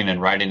recording and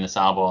writing this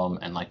album,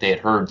 and like they had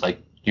heard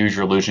like Use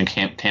Your Illusion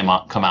come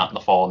out in the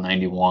fall of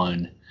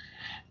 '91,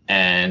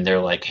 and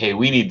they're like, hey,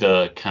 we need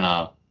to kind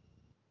of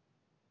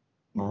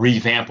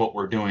revamp what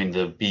we're doing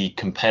to be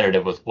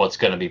competitive with what's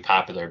going to be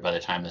popular by the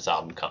time this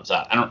album comes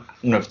out. I don't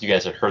know if you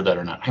guys had heard that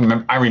or not.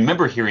 I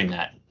remember hearing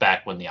that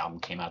back when the album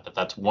came out,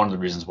 that's one of the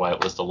reasons why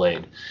it was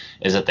delayed,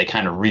 is that they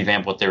kind of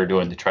revamped what they were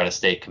doing to try to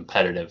stay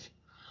competitive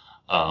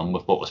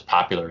with what was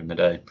popular in the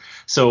day.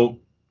 So,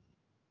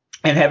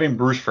 and having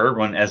Bruce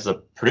Fairbairn as the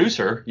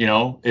producer,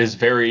 is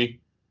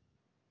very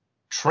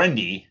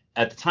trendy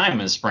at the time in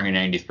the spring of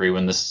 '93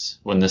 when this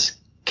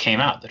came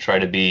out, to try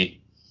to be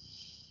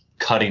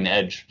cutting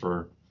edge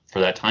for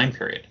that time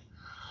period.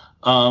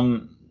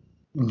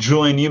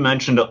 Julian, you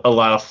mentioned a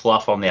lot of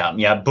fluff on the album.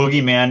 Yeah,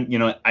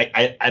 Boogeyman,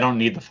 I don't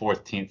need the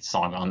 14th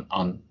song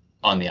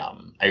on the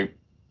album. I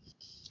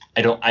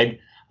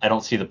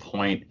don't see the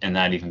point in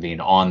that even being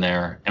on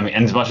there. I mean,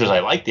 and as much as I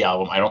like the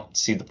album, I don't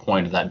see the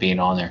point of that being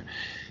on there.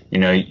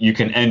 You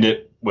can end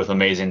it with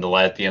Amazing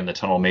Delight at the end of the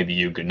tunnel, maybe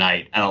you good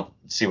night. I don't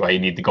see why you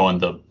need to go on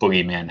the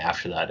Boogeyman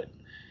after that.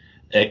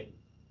 It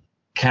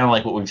kind of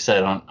like what we've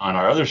said on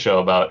our other show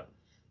about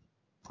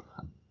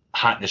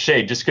Hot in the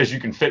Shade. Just because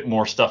you can fit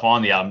more stuff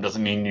on the album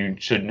doesn't mean you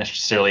should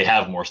necessarily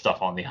have more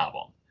stuff on the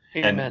album.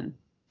 Amen. And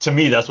to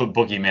me, that's what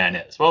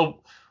Boogeyman is.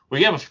 Well,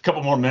 we have a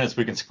couple more minutes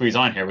we can squeeze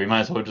on here. We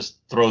might as well just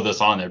throw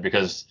this on there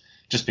because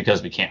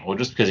we can. Well,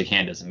 just because you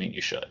can doesn't mean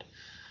you should.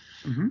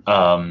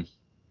 Mm-hmm.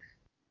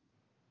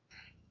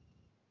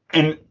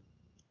 And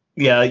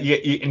yeah,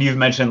 and you've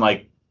mentioned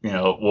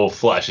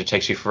Flush. It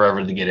takes you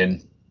forever to get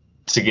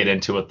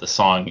into what the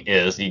song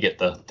is. You get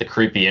the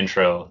creepy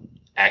intro.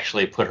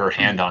 Actually put her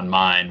hand on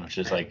mine, which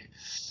is kind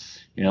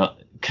of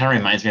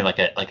reminds me of like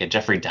a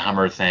Jeffrey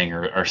Dahmer thing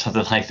or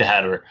something like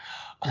that, or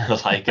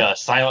like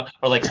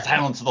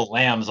Silence of the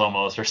Lambs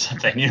almost, or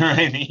something. You know what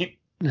I mean?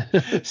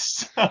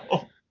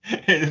 So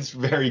it's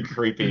very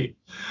creepy,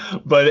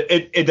 but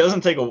it doesn't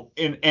take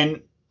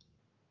and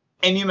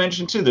you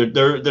mentioned too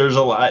there's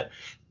a lot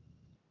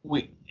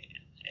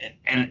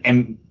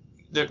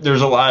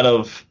there's a lot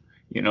of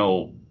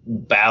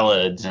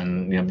ballads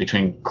and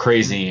between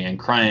Crazy and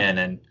Crying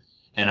and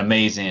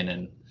Amazing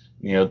and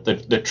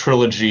the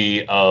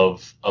trilogy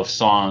of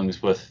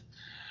songs with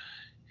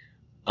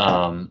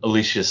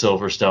Alicia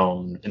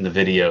Silverstone in the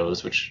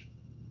videos, which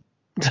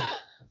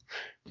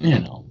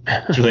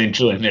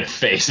Julian made a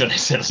face when I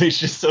said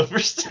Alicia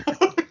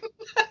Silverstone.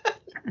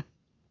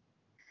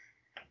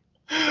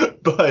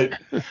 but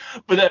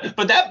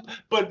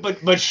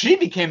she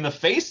became the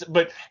face.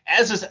 But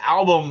as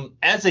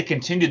they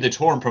continued to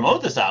tour and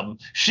promote this album,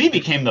 she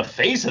became the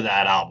face of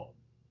that album.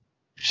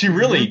 She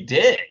really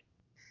did.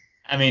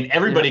 I mean,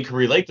 everybody could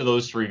relate to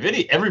those three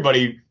videos.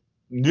 Everybody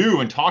knew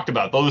and talked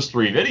about those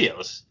three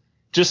videos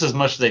just as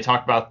much as they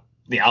talked about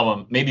the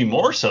album, maybe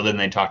more so than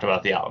they talked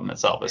about the album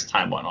itself as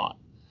time went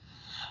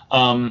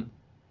on.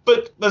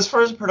 But as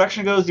far as the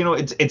production goes,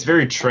 it's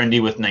very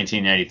trendy with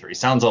 1993.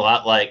 Sounds a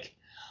lot like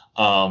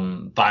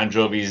Bon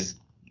Jovi's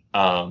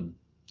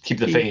Keep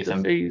the Faith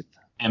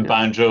and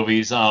Bon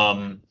Jovi's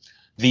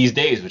These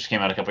Days, which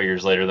came out a couple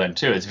years later then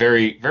too. It's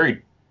very,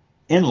 very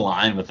in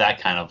line with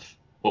that kind of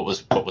what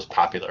was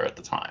popular at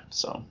the time.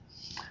 So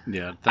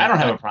yeah, I don't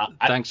have a problem.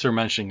 Thanks for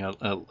mentioning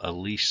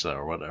Alicia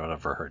or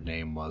whatever her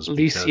name was.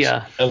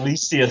 Alicia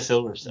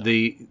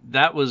Silverstone.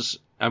 That was,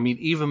 I mean,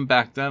 even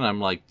back then, I'm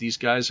like, these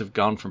guys have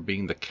gone from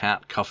being the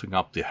cat cuffing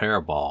up the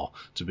hairball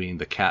to being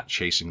the cat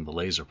chasing the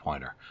laser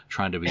pointer,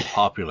 trying to be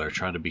popular,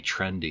 trying to be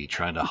trendy,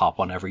 trying to hop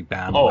on every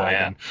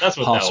bandwagon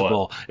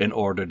possible in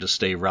order to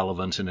stay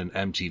relevant in an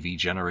MTV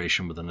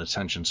generation with an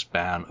attention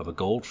span of a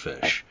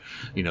goldfish.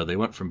 They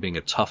went from being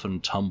a tough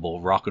and tumble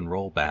rock and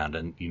roll band,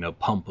 and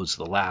Pump was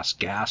the last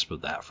gasp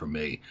of that for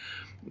me,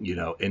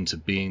 into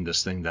being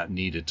this thing that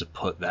needed to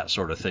put that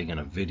sort of thing in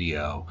a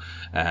video,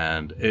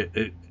 and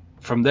it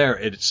from there,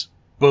 it's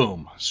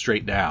boom,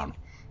 straight down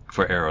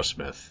for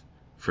Aerosmith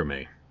for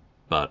me.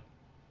 But,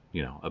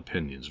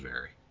 opinions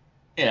vary.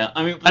 Yeah,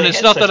 I mean... And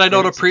it's not that I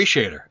don't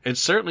appreciate her. It's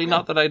certainly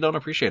not that I don't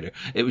appreciate her.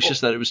 It was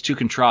just that it was too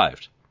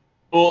contrived.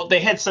 Well, they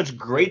had such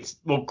great...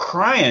 Well,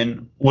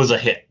 Crying was a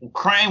hit.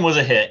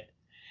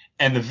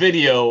 And the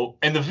video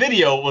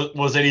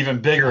was an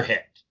even bigger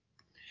hit.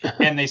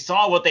 And they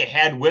saw what they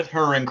had with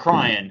her in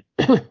Crying.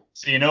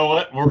 So you know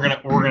what? We're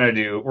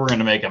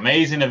gonna make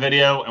Amazing a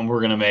video, and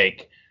we're gonna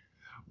make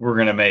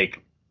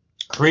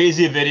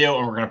Crazy a video,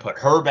 and we're going to put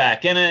her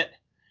back in it,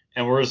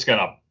 and we're just going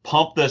to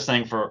pump this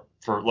thing for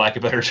lack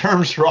of better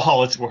terms for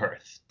all it's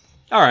worth.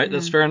 All right,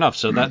 that's fair enough.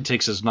 So that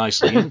takes us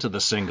nicely into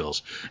the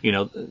singles.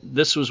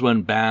 This was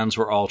when bands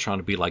were all trying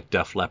to be like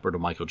Def Leppard or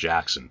Michael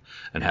Jackson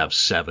and have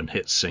 7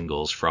 hit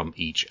singles from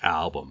each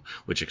album,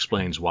 which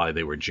explains why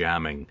they were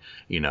jamming,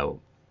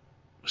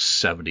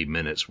 70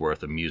 minutes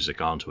worth of music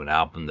onto an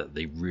album that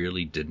they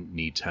really didn't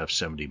need to have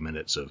 70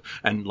 minutes of.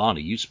 And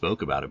Lonnie, you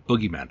spoke about it.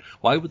 Boogeyman.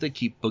 Why would they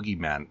keep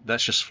Boogeyman?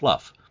 That's just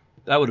fluff.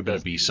 That would have been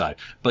a B-side.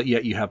 But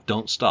yet you have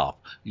Don't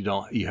Stop. You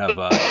have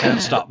Can't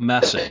Stop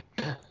Messing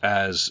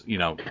as,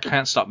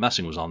 Can't Stop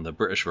Messing was on the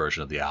British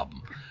version of the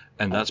album.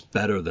 And that's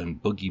better than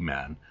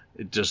Boogeyman.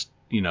 It just,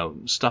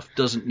 stuff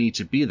doesn't need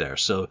to be there.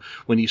 So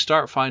when you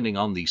start finding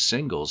on these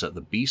singles that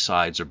the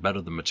B-sides are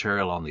better than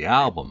material on the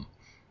album,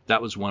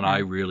 that was when I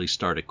really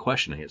started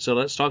questioning it. So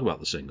let's talk about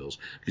the singles,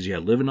 because you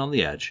had Living on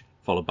the Edge,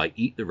 followed by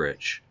Eat the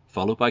Rich,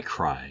 followed by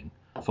Crying,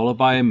 followed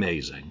by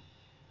Amazing,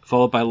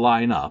 followed by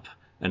Line Up,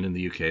 and in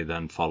the UK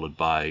then followed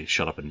by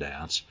Shut Up and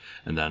Dance,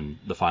 and then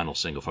the final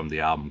single from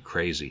the album,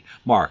 Crazy.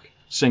 Mark,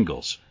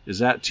 singles, is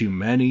that too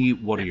many?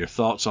 What are your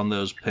thoughts on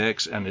those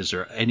picks, and is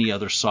there any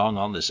other song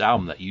on this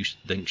album that you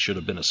think should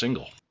have been a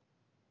single?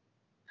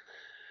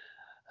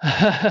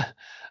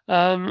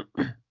 I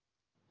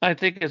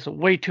think it's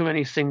way too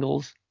many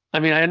singles. I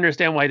mean, I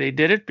understand why they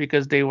did it,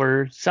 because they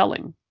were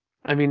selling.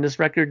 I mean, this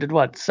record did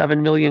what,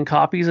 7 million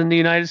copies in the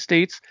United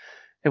States?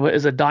 It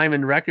was a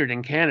diamond record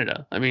in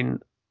Canada. I mean,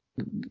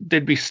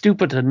 they'd be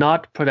stupid to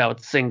not put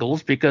out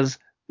singles because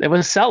it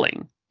was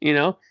selling, you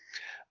know?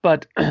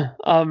 But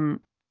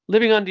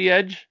Living on the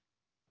Edge,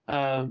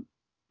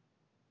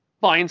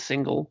 fine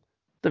single.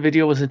 The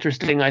video was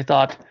interesting, I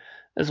thought,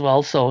 as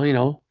well. So, you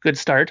know, good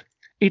start.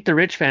 Eat the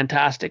Rich,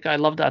 fantastic. I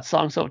love that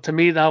song. So to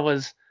me, that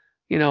was,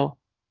 you know,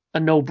 a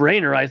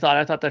no-brainer. I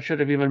thought that should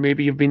have even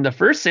maybe been the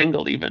first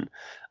single even.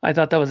 I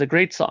thought that was a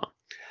great song.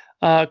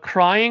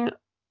 Crying,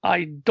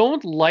 I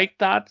don't like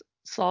that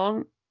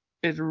song.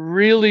 It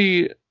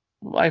really,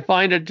 I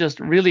find it just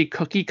really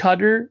cookie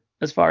cutter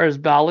as far as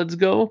ballads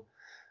go.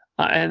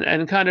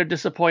 And kind of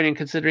disappointing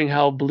considering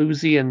how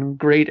bluesy and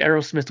great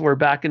Aerosmith were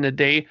back in the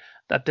day,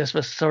 that this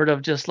was sort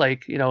of just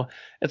like, you know,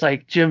 it's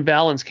like Jim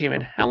Valens came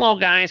in. Hello,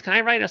 guys. Can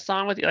I write a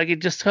song with you? Like,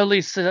 it just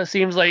totally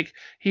seems like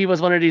he was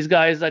one of these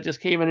guys that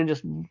just came in and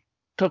just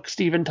took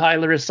Steven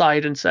Tyler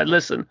aside and said,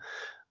 listen,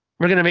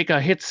 we're going to make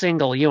a hit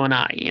single, you and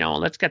I, you know,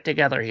 let's get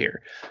together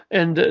here.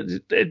 And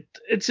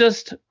it's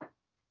just,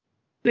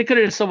 they could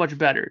have done so much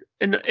better.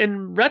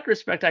 In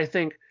retrospect, I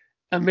think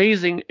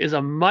Amazing is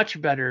a much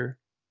better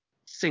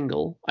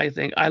single. I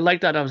think I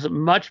like that. It was a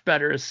much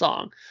better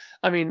song.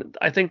 I mean,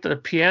 I think the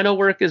piano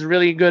work is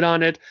really good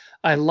on it.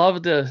 I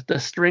love the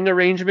string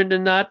arrangement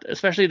in that,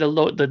 especially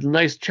the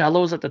nice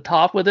cellos at the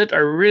top with it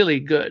are really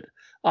good.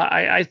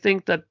 I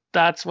think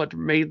that's what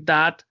made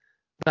that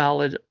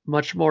ballad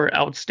much more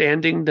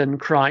outstanding than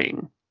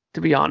Crying,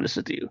 to be honest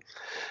with you.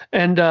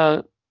 And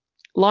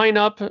Line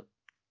Up,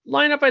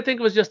 I think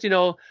was just, you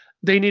know,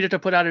 they needed to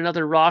put out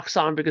another rock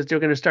song because they're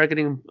going to start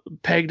getting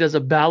pegged as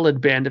a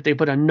ballad band if they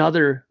put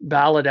another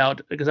ballad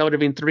out, because that would have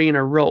been 3 in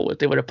a row if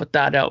they would have put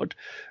that out,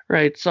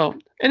 right? So,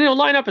 and, you know,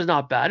 Line Up is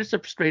not bad. It's a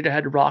straight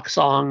ahead rock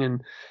song,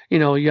 and, you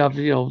know, you have,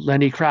 you know,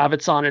 Lenny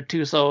Kravitz on it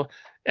too. So,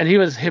 and he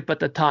was hip at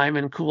the time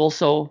and cool.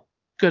 So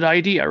good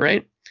idea,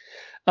 right?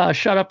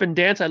 Shut Up and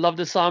Dance, I love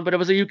the song, but it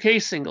was a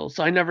UK single,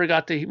 so we never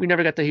got to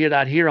hear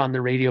that here on the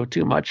radio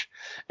too much.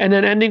 And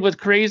then ending with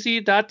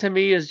Crazy, that to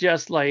me is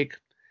just like,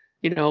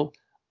 you know,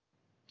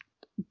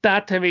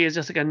 that to me is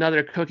just like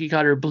another cookie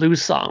cutter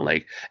blues song,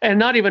 like, and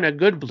not even a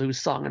good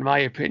blues song in my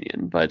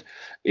opinion. But,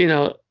 you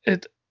know,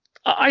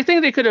 I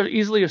think they could have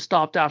easily have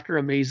stopped after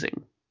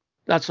Amazing.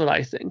 That's what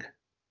I think.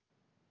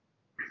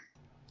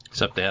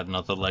 Except they had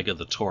another leg of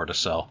the tour to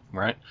sell,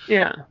 right?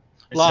 Yeah.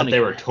 Except they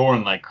were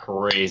touring like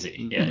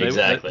crazy. Yeah,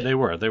 exactly. They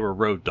were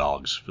road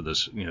dogs for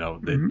this. You know,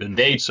 they'd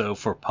been so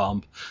for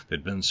Pump.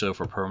 They'd been so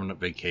for Permanent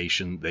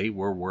Vacation. They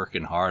were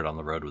working hard on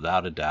the road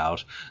without a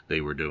doubt. They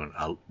were doing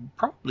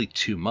probably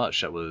too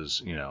much. That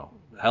was, you know,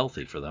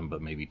 healthy for them,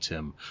 but maybe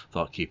Tim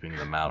thought keeping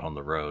them out on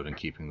the road and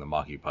keeping them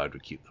occupied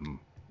would keep them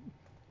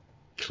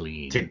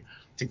clean.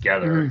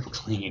 Together.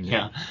 Clean,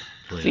 yeah.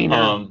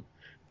 Cleaner.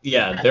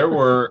 Yeah, there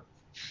were,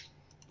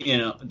 you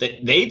know,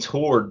 they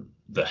toured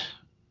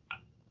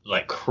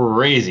like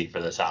crazy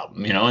for this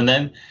album, you know, and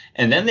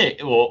then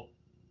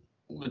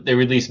they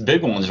released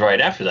big ones right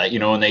after that, you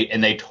know,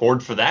 and they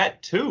toured for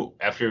that too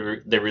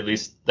after they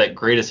released that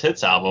Greatest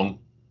Hits album,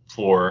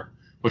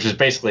 which is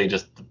basically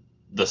just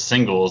the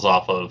singles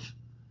off of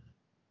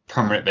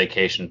Permanent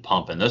Vacation,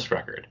 Pump, and this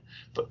record,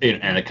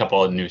 and a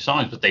couple of new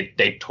songs, but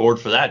they toured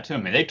for that too. I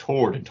mean, they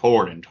toured and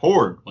toured and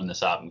toured when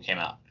this album came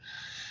out.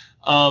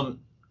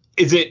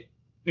 Is it,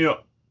 you know,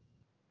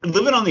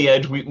 Living on the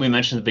Edge, we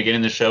mentioned at the beginning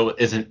of the show,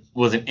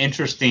 was an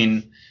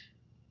interesting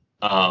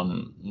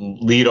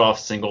lead-off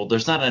single.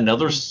 There's not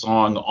another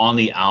song on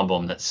the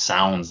album that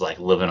sounds like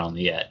Living on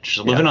the Edge.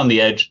 Yeah. Living on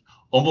the Edge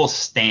almost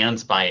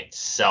stands by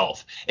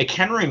itself. It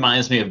kind of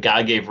reminds me of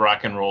God Gave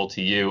Rock and Roll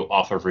to You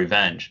off of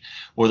Revenge,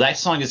 where that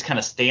song just kind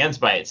of stands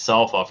by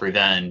itself off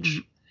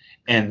Revenge.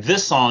 And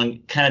this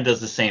song kind of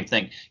does the same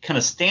thing, kind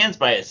of stands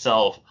by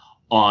itself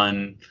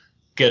on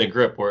Get a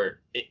Grip, where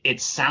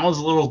it sounds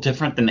a little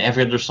different than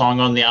every other song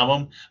on the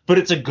album, but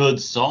it's a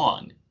good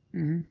song.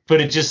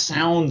 But it just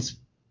sounds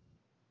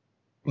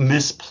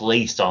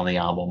misplaced on the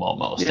album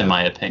almost, in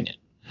my opinion.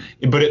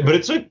 But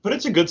it's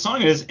a good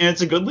song, and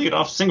it's a good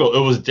lead-off single.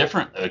 It was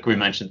different, like we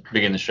mentioned at the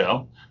beginning of the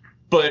show,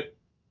 but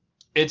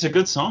it's a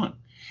good song.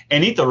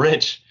 And Eat the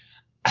Rich,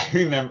 I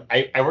remember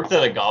I worked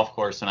at a golf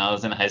course when I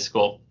was in high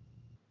school,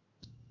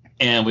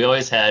 and we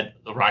always had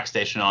the rock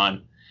station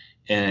on.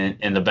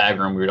 in the back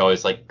room, we would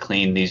always like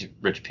clean these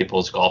rich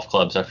people's golf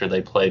clubs after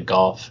they played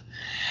golf.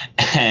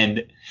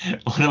 And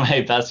one of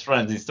my best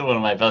friends, he's still one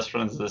of my best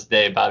friends to this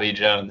day, Bobby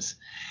Jones.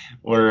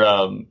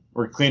 We're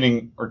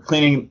cleaning,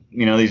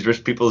 these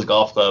rich people's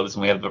golf clubs,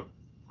 and we have the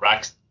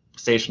rock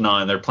station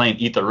on, and they're playing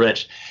Eat the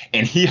Rich,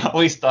 and he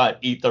always thought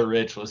Eat the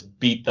Rich was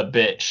Beat the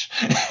Bitch.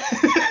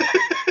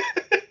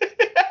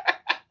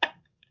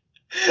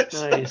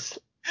 Nice.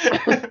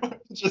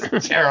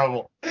 Just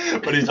terrible.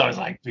 But he's always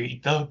like,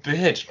 Beat the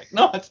Bitch. Like,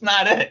 no, it's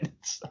not it.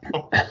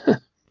 So,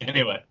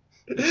 anyway.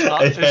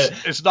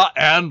 It's not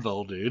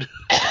Anvil, dude.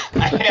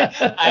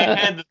 I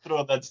had to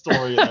throw that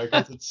story in there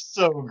because it's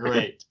so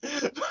great.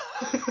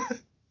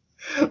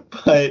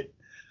 But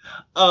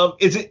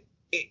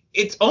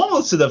it's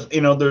almost to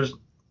the, there's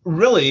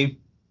really,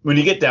 when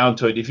you get down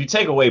to it, if you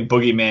take away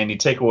Boogeyman, you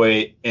take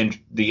away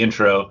the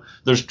intro,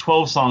 there's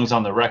 12 songs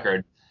on the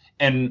record,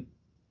 and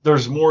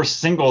there's more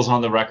singles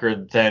on the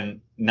record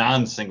than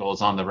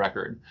non-singles on the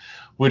record,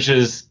 which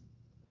is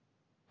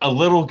a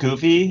little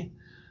goofy,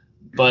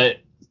 but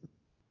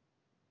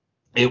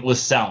it was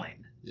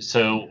selling.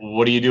 So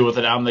what do you do with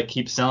an album that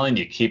keeps selling?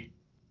 You keep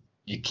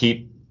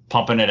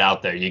pumping it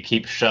out there. You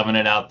keep shoving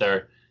it out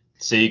there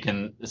so you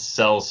can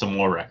sell some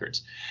more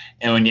records.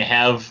 And when you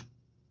have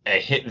a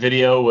hit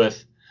video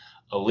with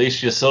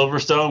Alicia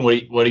Silverstone,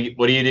 what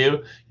do you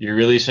do? You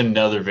release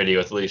another video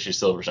with Alicia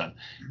Silverstone,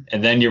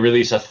 and then you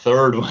release a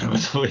third one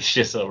with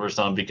Alicia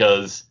Silverstone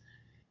because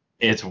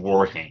it's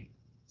working.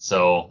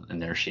 So, and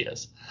there she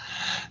is.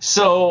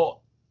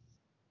 So,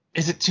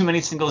 is it too many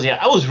singles? Yeah,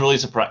 I was really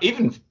surprised.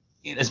 Even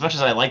as much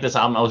as I like this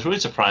album, I was really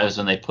surprised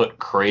when they put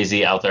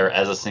Crazy out there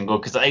as a single,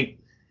 because I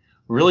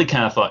really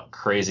kind of thought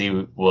Crazy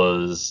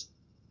was,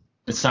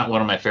 it's not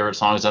one of my favorite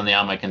songs on the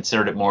album. I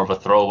considered it more of a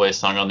throwaway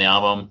song on the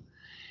album.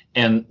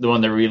 And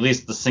when they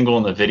released the single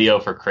and the video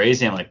for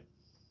Crazy, I'm like,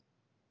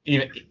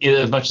 even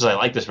as much as I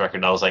like this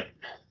record, I was like,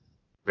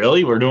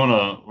 really? We're doing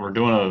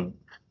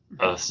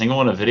a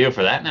single and a video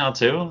for that now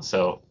too?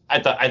 So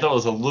I thought it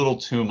was a little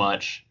too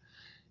much,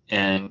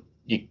 and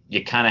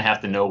you kind of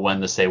have to know when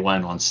to say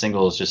when on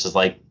singles, just as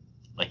like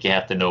you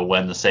have to know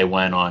when to say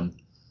when on,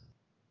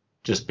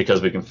 just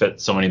because we can fit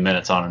so many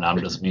minutes on an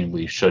album doesn't mean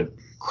we should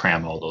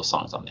cram all those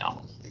songs on the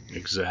album.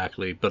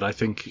 Exactly, but I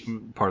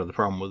think part of the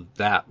problem with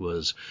that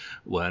was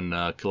when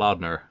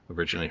Kalodner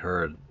originally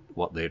heard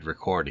what they'd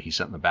recorded, he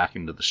sent them back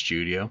into the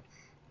studio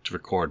to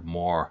record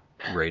more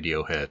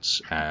radio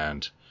hits,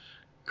 and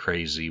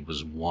Crazy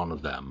was one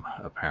of them,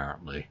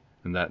 apparently.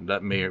 And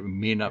that may or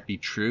may not be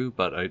true,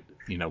 but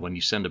when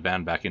you send a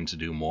band back in to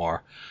do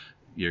more,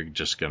 you're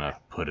just gonna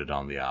put it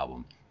on the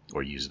album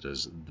or use it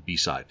as the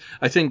B-side.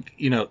 I think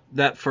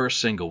that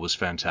first single was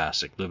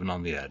fantastic, Living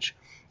on the Edge.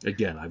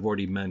 Again, I've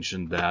already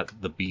mentioned that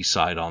the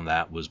B-side on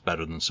that was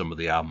better than some of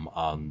the album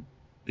on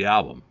the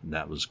album. And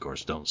that was, of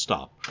course, Don't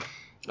Stop.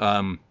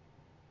 The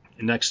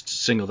next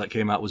single that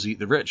came out was Eat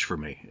the Rich for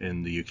me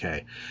in the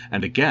UK.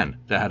 And again,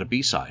 that had a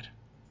B-side.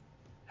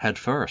 Head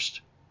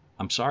First.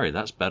 I'm sorry,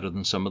 that's better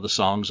than some of the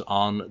songs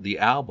on the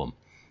album.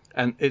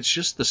 And it's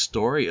just the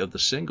story of the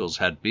singles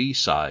had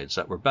B-sides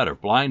that were better.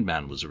 Blind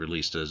Man was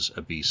released as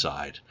a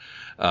B-side.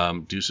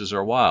 Deuces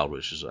Are Wild,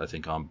 which is, I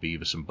think, on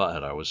Beavis and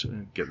Butthead, I always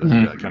get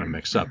that kind of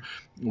mixed up,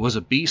 was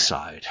a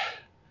B-side.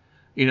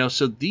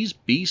 So these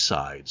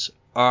B-sides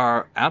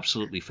are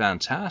absolutely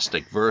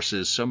fantastic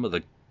versus some of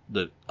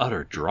the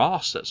utter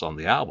dross that's on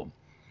the album.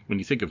 When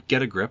you think of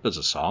Get a Grip as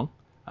a song,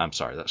 I'm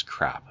sorry, that's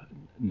crap.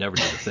 Never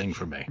did a thing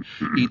for me.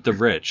 Eat the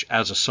Rich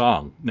as a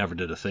song never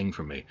did a thing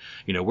for me.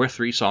 We're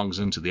 3 songs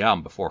into the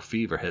album before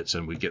Fever hits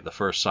and we get the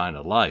first sign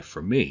of life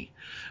for me.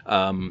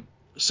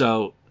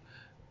 So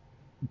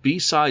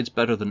B-sides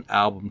better than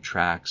album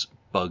tracks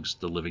bugs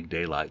the living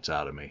daylights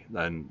out of me.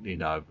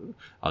 And,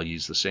 I'll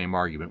use the same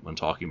argument when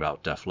talking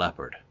about Def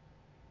Leppard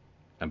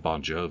and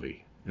Bon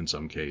Jovi in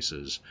some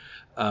cases.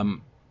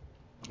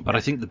 But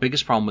I think the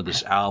biggest problem with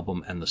this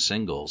album and the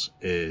singles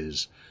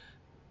is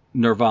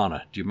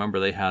Nirvana. Do you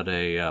remember they had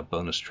a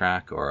bonus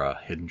track or a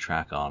hidden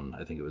track on,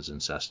 I think it was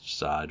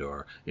Incesticide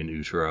or In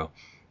Utero,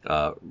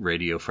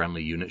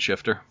 radio-friendly unit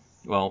shifter?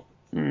 Well,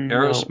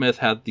 Aerosmith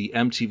had the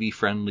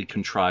MTV-friendly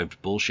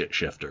contrived bullshit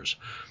shifters.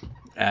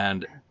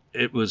 And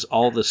it was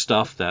all the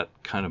stuff that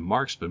kind of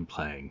Mark's been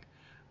playing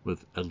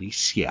with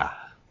Alicia.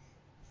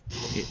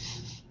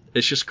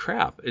 It's just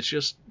crap. It's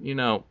just,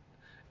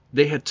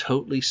 they had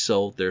totally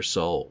sold their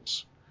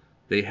souls.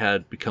 They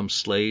had become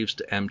slaves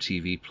to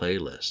MTV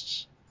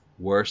playlists.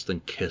 Worse than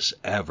Kiss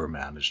ever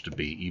managed to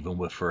be, even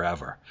with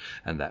Forever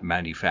and that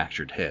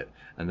manufactured hit.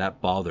 And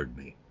that bothered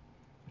me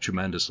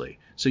tremendously.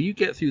 So you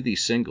get through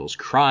these singles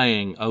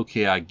crying,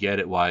 okay, I get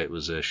it why it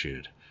was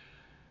issued.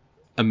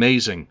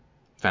 Amazing.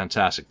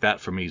 Fantastic. That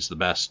for me is the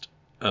best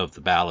of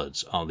the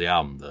ballads on the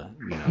album,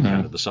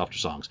 kind of the softer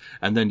songs.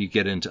 And then you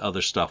get into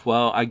other stuff.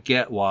 Well, I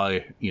get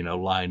why,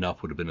 Line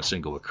Up would have been a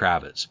single with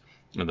Kravitz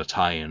and the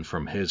tie-in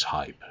from his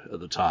hype at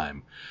the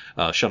time.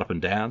 Shut Up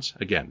and Dance,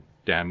 again,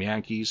 Damn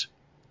Yankees.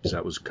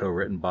 That was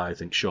co-written by, I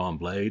think, Sean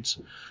Blades.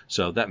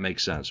 So that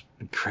makes sense.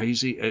 And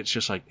Crazy, it's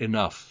just like,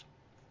 enough.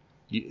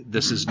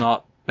 This is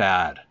not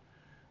bad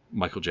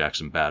Michael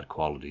Jackson bad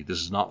quality. This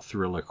is not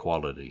Thriller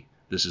quality.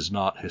 This is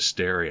not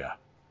Hysteria.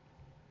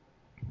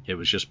 It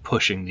was just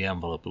pushing the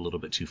envelope a little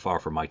bit too far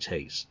for my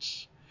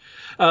tastes.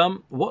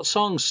 What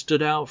songs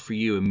stood out for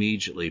you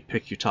immediately?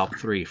 Pick your top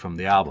 3 from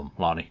the album,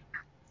 Lonnie.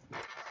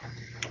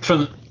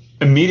 From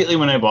immediately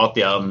when I bought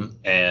the album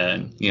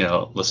and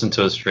listened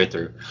to it straight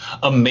through,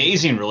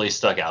 Amazing really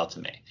stuck out to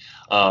me.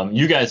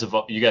 You guys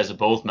have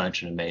both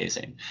mentioned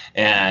Amazing,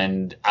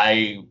 and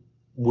I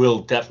will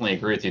definitely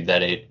agree with you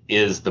that it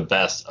is the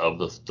best of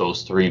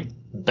those 3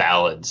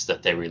 ballads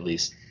that they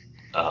released.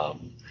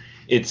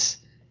 It's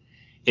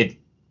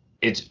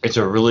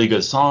a really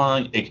good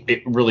song.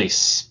 It really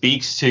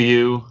speaks to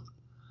you.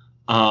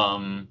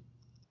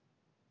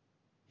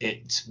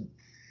 It's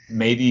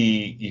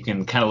maybe you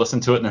can kind of listen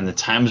to it, and then the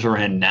times we're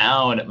in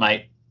now, and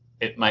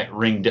it might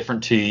ring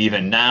different to you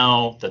even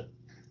now. The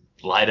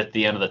light at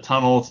the end of the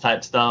tunnel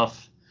type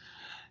stuff.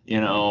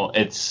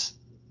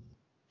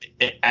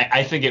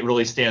 I think it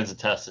really stands the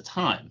test of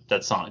time.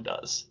 That song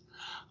does.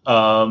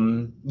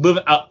 I'll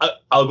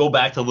go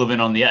back to Living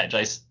on the Edge.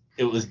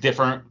 It was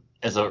different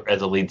as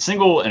a lead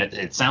single, and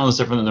it sounds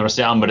different than the rest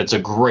of the album, but it's a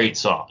great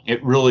song.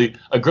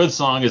 A good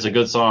song is a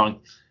good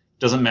song.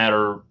 Doesn't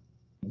matter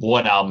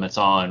what album it's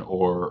on,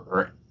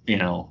 or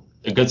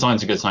a good song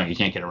is a good song. You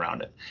can't get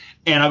around it.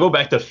 And I'll go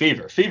back to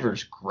Fever.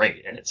 Fever's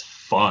great, and it's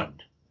fun.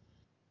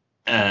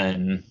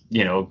 And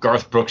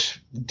Garth Brooks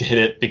did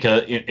it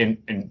because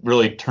and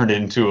really turned it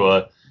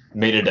into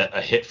made it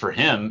a hit for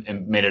him,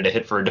 and made it a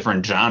hit for a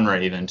different genre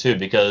even too.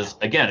 Because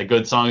again, a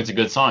good song is a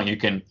good song. You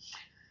can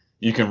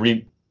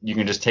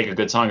just take a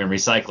good song and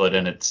recycle it,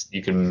 and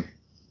you can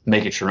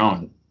make it your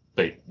own.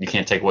 But you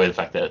can't take away the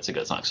fact that it's a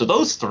good song. So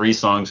those 3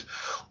 songs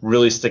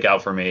really stick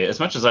out for me. As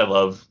much as I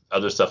love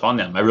other stuff on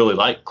them, I really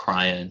like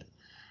Crying.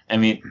 I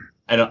mean,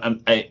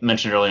 I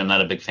mentioned earlier I'm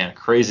not a big fan of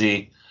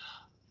Crazy.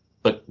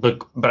 But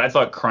I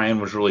thought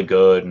Crying was really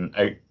good, and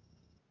I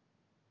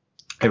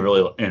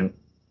really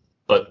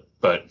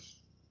but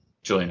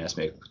Julian asked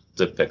me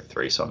to pick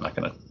 3, so I'm not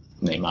going to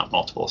name out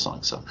multiple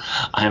songs. So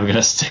I'm going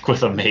to stick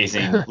with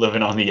Amazing,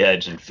 Living on the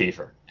Edge, and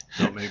Fever.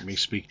 Don't make me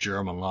speak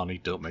German, Lonnie.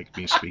 Don't make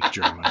me speak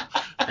German.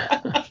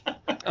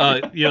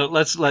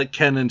 Let's let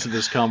Ken into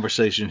this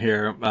conversation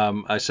here.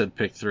 I said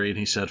pick 3, and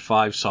he said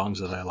 5 songs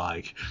that I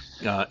like.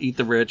 Eat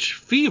the Rich,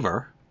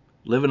 Fever,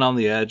 Living on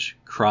the Edge,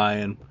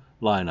 Crying,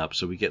 lineup,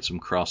 so we get some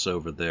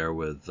crossover there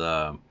with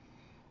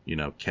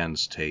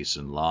Ken's taste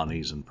and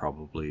Lonnie's, and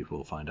probably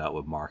we'll find out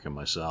with Mark and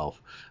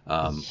myself.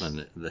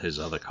 And his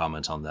other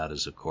comment on that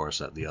is, of course,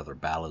 that the other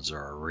ballads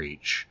are a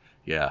reach.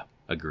 Yeah,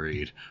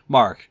 agreed.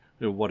 Mark,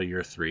 what are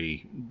your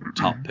 3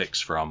 top picks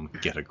from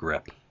Get a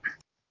Grip?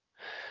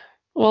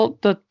 Well,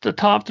 the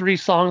top 3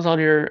 songs on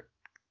here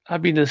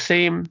have been the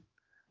same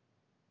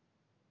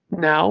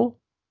now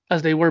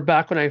as they were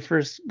back when I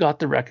first got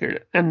the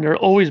record, and they'll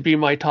always be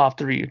my top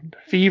 3.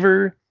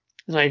 Fever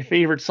is my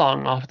favorite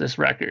song off this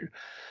record.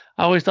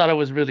 I always thought it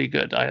was really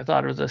good. I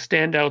thought it was a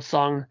standout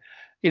song,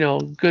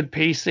 good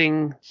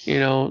pacing,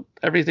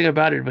 everything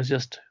about it was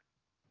just,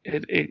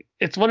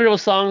 it's one of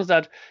those songs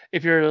that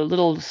if you're a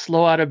little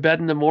slow out of bed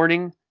in the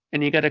morning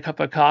and you get a cup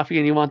of coffee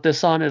and you want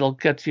this on, it'll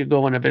get you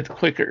going a bit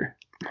quicker.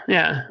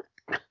 Yeah.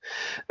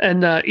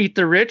 And Eat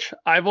the Rich,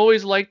 I've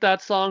always liked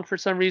that song for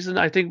some reason.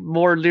 I think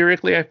more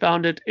lyrically I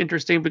found it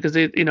interesting because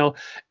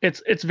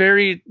it's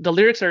very, the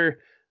lyrics are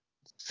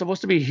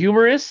supposed to be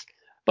humorous,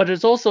 but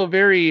it's also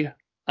very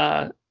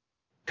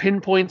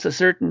pinpoints a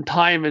certain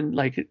time in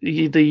like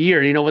the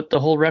year, with the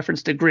whole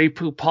reference to Grey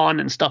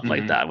Poupon and stuff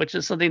like that, which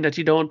is something that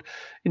you don't,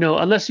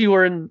 unless you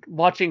were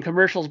watching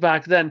commercials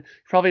back then,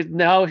 probably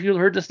now if you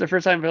heard this the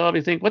first time, you'll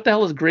probably think, what the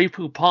hell is Grey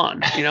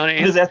Poupon? You know what I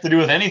mean? What does that have to do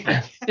with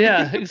anything?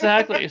 Yeah,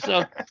 exactly.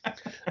 So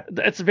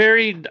it's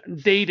very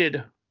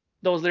dated,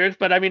 those lyrics,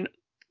 but I mean,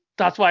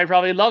 that's why I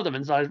probably love them,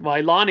 and that's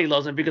why Lonnie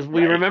loves them, because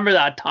we remember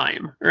that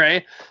time,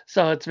 right?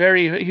 So it's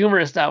very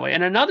humorous that way.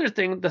 And another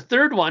thing, the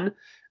third one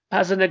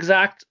has an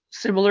exact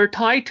similar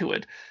tie to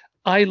it.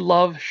 I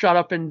love Shut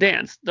Up and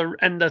Dance.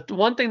 The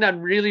one thing that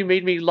really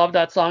made me love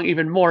that song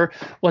even more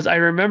was I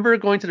remember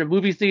going to the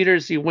movie theater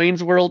to see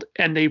Wayne's World,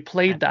 and they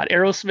played that.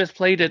 Aerosmith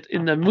played it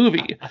in the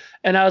movie.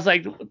 And I was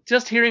like,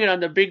 just hearing it on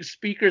the big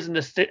speakers in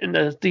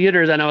the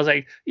theaters, and I was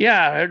like,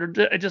 yeah,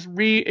 it just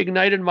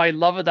reignited my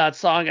love of that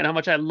song and how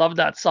much I love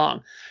that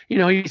song.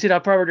 You see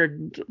that part where they're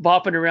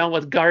bopping around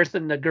with Garth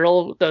and the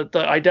girl, the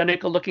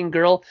identical looking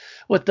girl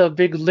with the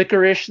big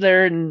licorice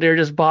there, and they're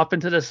just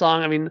bopping to the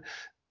song. I mean,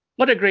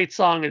 what a great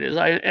song it is.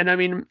 I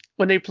mean,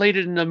 when they played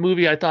it in the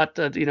movie, I thought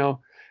that,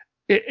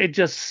 it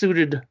just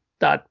suited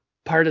that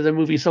part of the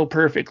movie so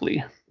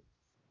perfectly.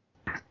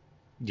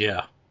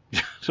 Yeah.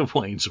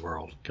 Wayne's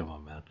World. Come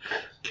on, man.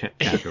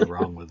 Can't go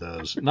wrong with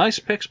those. Nice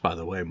picks, by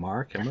the way,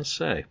 Mark, I must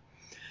say.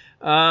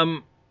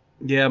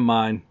 Yeah,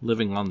 mine,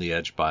 Living on the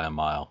Edge by a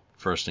Mile.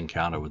 First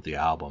encounter with the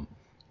album.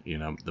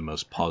 The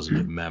most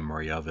positive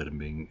memory of it and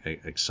being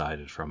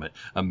excited from it.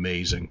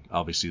 Amazing.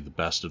 Obviously the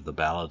best of the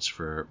ballads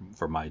for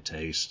my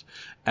taste.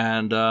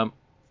 And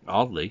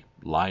oddly,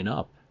 Line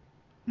Up.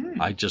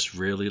 I just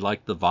really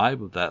liked the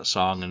vibe of that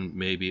song, and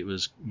maybe it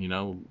was,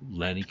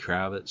 Lenny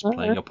Kravitz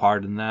playing a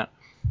part in that.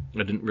 I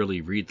didn't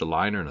really read the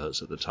liner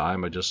notes at the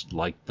time. I just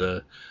liked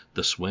the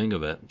swing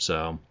of it.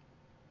 So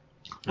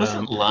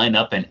wasn't Line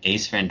Up in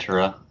Ace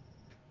Ventura?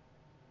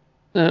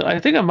 I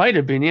think it might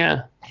have been,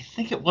 yeah. I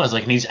think it was.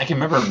 Like, I can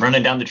remember him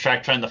running down the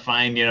track trying to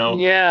find,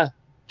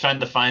 trying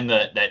to find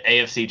that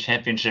AFC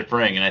Championship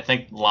ring, and I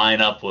think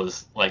Line Up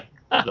was like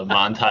the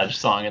montage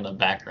song in the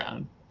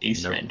background.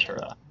 Ace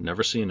Ventura.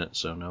 Never seen it,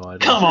 so no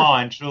idea. Come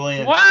on,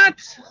 Julian.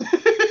 What?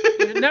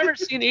 You've never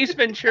seen Ace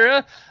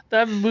Ventura?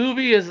 That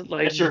movie is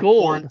like That's your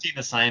gold. quarantine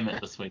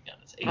assignment this weekend.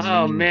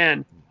 Oh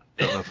man.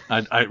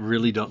 I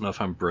really don't know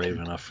if I'm brave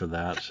enough for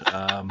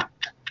that.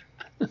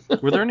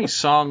 Were there any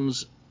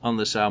songs on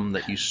this album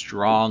that you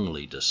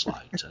strongly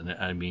disliked? And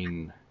I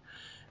mean,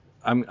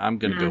 I'm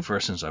going to go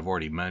first since I've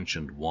already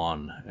mentioned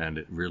one, and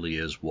it really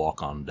is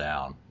Walk On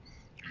Down,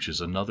 which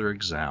is another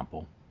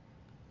example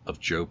of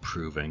Joe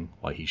proving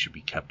why he should be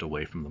kept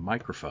away from the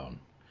microphone.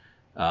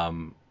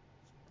 On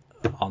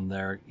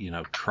there,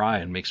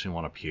 Crying Makes Me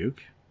Want to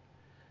Puke,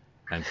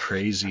 and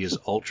Crazy is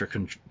Ultra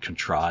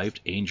Contrived,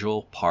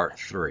 Angel Part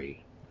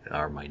 3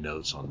 are my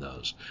notes on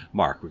those.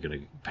 Mark, we're going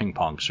to ping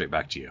pong straight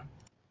back to you.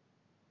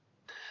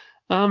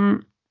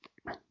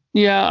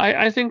 Yeah,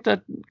 I think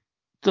that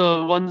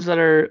the ones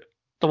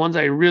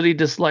I really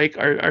dislike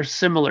are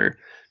similar.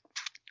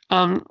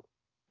 I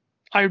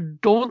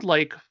don't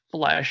like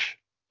Flesh.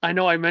 I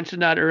know I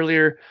mentioned that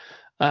earlier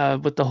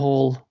with the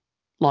whole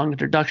long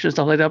introduction and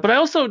stuff like that, but I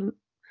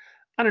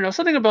don't know,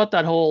 something about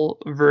that whole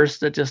verse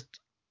that just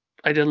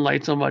I didn't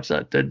like so much,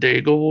 that the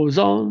day goes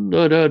on,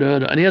 da, da, da,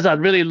 da. And he has that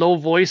really low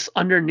voice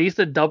underneath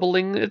it,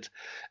 doubling it.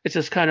 It's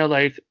just kind of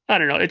like, I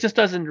don't know, it just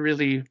doesn't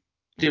really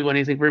do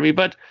anything for me.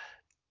 But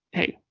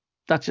hey,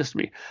 that's just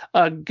me.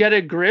 Get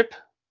a Grip.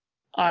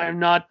 I've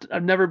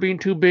never been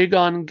too big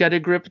on Get a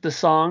Grip, the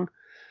song.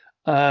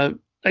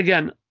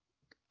 Again,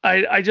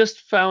 I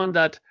just found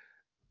that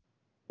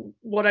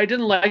what I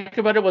didn't like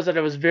about it was that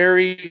it was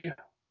very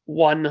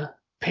one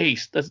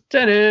pace. That's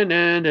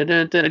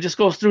it just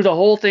goes through the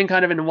whole thing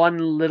kind of in one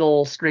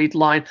little straight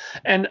line.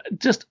 And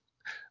just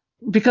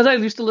because I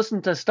used to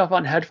listen to stuff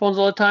on headphones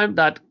all the time,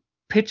 that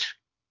pitch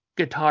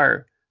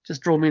guitar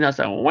just drove me nuts.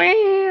 That wah,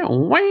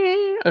 wah,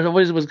 it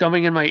always was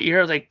coming in my ear.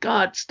 I was like,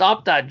 God,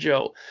 stop that,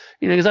 Joe.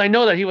 Because I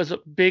know that he was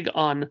big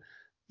on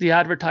the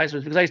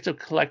advertisements, because I used to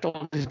collect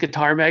all these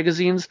guitar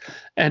magazines,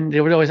 and they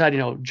would always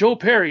have, Joe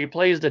Perry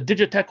plays the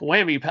Digitech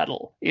whammy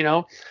pedal,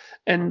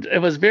 and it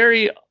was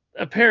very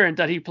apparent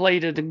that he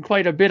played it in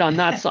quite a bit on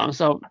that song.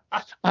 So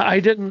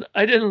I didn't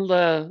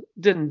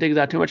dig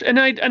that too much, and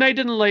I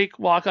didn't like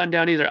Walk On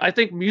Down either. I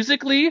think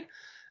musically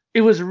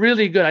it was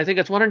really good. I think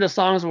it's one of the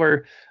songs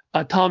where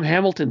Tom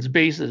Hamilton's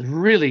bass is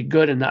really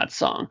good in that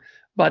song.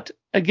 But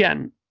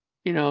again,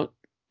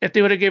 if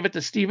they would have gave it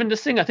to Steven to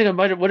sing, I think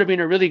it would have been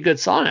a really good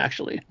song,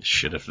 actually.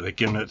 Shit, if they'd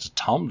given it to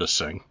Tom to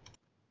sing.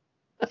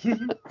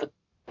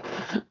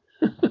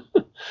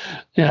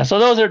 Yeah, so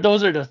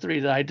those are the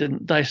three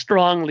that I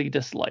strongly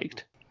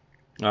disliked.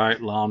 All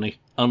right, Lonnie,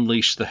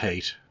 unleash the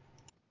hate.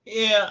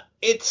 Yeah,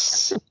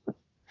 it's.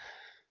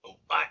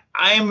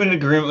 I am in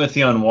agreement with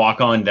you on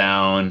Walk On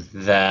Down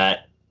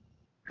that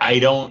I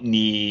don't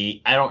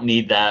need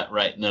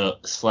that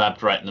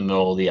slapped right in the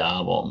middle of the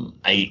album.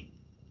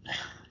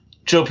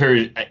 Joe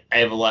Perry, I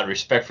have a lot of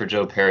respect for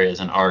Joe Perry as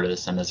an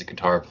artist and as a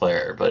guitar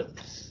player, but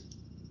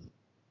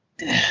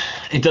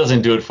it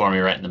doesn't do it for me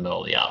right in the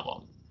middle of the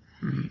album.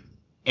 Mm-hmm.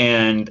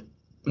 And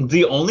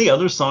the only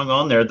other song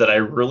on there that I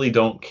really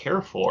don't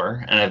care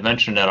for, and I've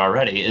mentioned it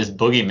already, is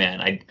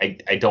Boogeyman.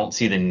 I don't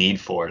see the need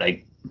for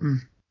it.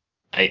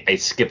 I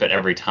skip it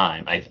every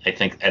time. I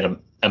think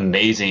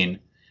Amazing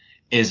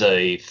is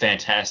a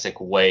fantastic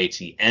way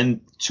to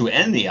end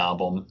the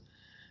album,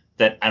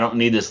 that I don't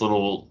need this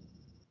little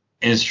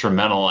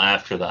instrumental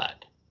after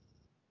that.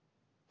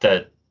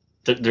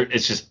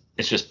 It's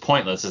just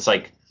pointless. It's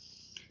like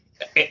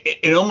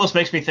it almost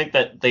makes me think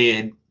that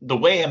the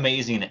way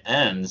Amazing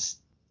ends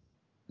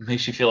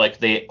makes you feel like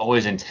they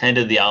always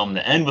intended the album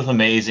to end with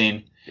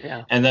Amazing.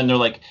 Yeah. And then they're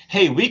like,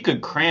 hey, we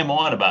could cram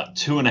on about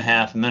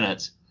 2.5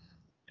 minutes.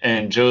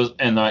 And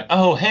they're like,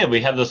 oh, hey,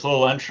 we have this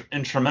little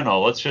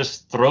instrumental. Let's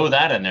just throw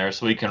that in there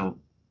so we can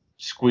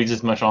squeeze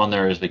as much on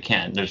there as we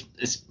can.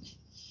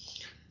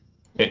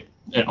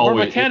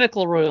 Always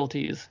mechanical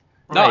royalties.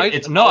 No,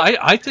 right.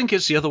 I think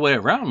it's the other way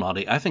around,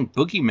 Lonnie. I think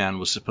Boogeyman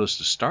was supposed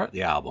to start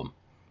the album.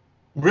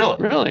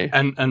 Really?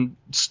 And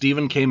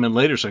Steven came in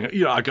later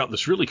saying, I got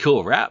this really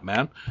cool rap,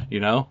 man.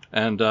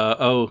 And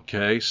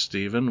okay,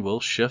 Steven, we'll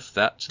shift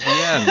that to the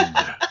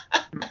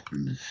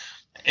end.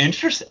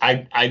 Interesting.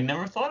 I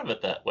never thought of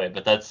it that way,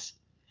 but that's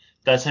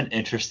an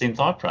interesting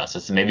thought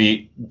process.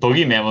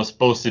 Boogeyman was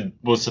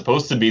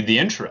supposed to be the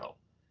intro.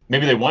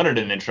 Maybe they wanted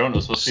an intro and it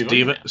was supposed to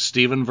be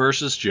Steven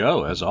versus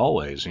Joe, as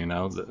always.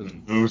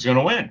 Who's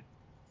gonna win?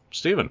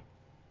 Steven.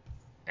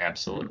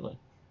 Absolutely.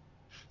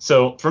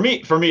 So for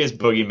me, it's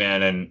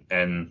Boogeyman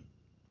and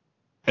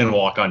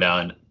Walk On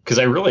Down, because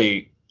I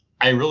really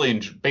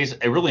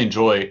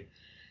enjoy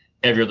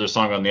every other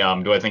song on the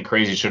album. Do I think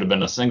Crazy should have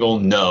been a single?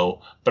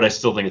 No, but I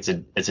still think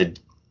it's a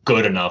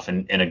good enough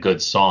and a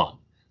good song.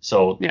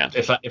 So Yeah.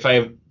 if I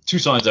have two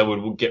songs I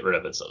would get rid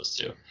of, it's those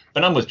two.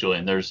 But I'm with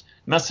Julian. There's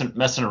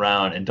messing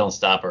around and Don't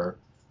Stop are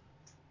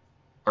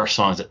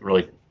songs that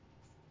really,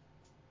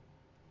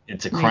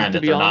 it's a crime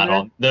that they're not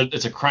on.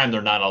 It's a crime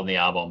they're not on the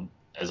album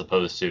as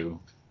opposed to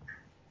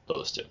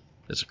those two.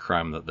 It's a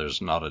crime that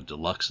there's not a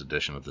deluxe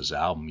edition of this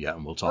album yet,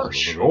 and we'll talk a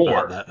little bit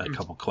about that a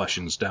couple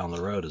questions down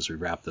the road as we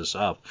wrap this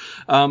up.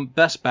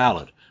 Best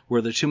ballad.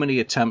 Were there too many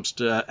attempts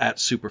at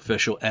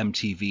superficial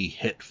MTV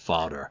hit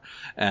fodder?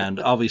 And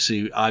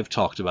obviously, I've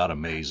talked about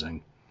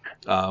Amazing.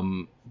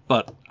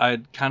 But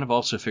I'd kind of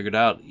also figured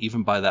out,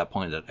 even by that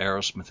point, that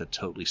Aerosmith had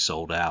totally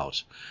sold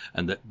out,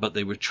 but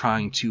they were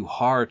trying too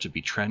hard to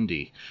be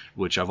trendy,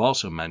 which I've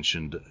also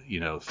mentioned,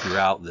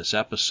 throughout this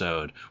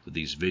episode with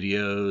these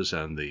videos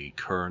and the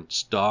current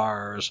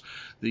stars,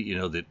 the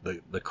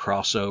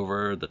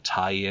crossover, the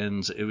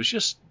tie-ins. It was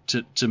just,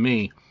 to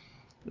me,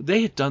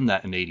 they had done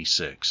that in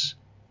 '86,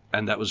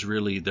 and that was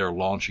really their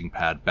launching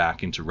pad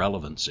back into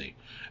relevancy.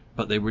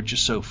 But they were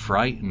just so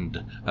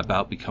frightened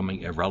about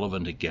becoming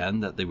irrelevant again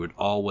that they would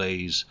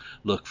always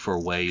look for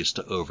ways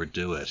to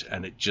overdo it.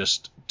 And it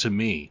just, to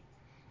me,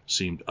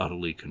 seemed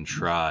utterly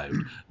contrived.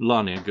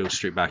 Lonnie, I'll go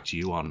straight back to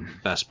you on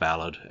Best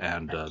Ballad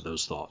and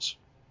those thoughts.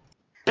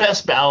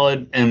 Best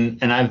Ballad, and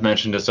I've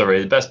mentioned this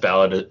already, the Best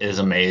Ballad is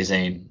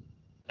Amazing.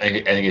 I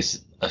think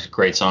it's a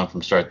great song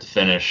from start to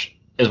finish.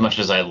 As much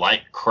as I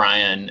like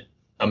Crying,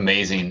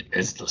 Amazing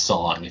is the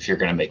song, if you're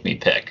going to make me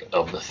pick,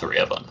 of the three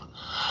of them.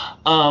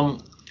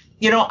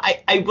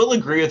 I will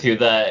agree with you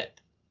that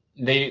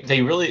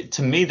they really,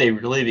 to me, they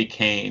really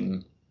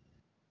became,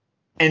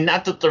 and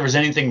not that there was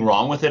anything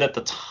wrong with it at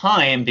the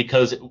time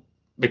because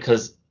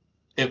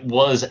it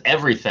was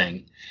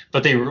everything,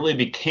 but they really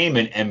became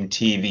an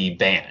MTV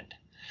band.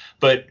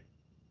 But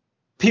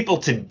people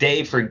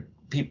today, for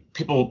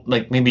people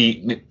like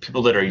maybe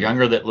people that are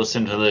younger that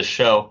listen to this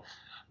show,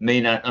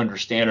 may not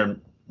understand or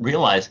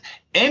realize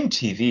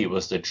MTV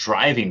was the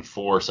driving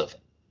force of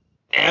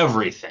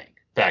everything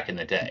back in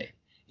the day.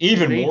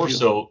 Even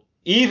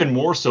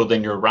more so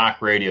than your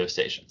rock radio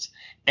stations.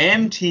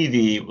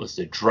 MTV was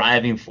the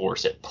driving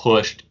force that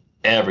pushed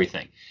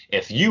everything.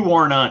 If you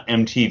weren't on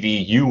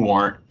MTV, you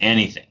weren't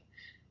anything.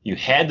 You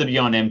had to be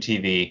on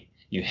MTV.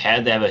 You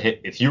had to have a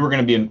hit. If you were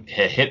going to be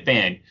a hit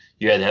band,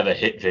 you had to have a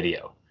hit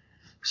video.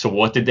 So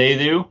what did they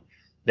do?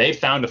 They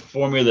found a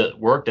formula that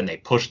worked, and they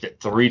pushed it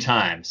 3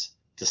 times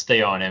to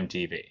stay on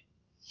MTV.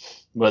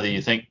 Whether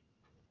you think,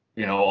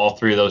 all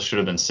 3 of those should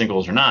have been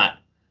singles or not,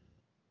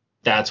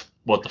 that's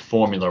what the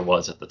formula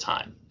was at the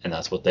time, and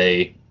that's what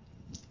they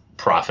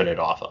profited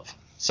off of.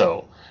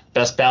 So,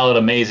 Best Ballad,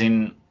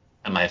 Amazing.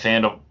 Am I a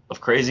fan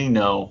of Crazy?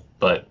 No,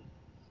 but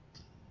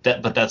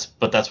that's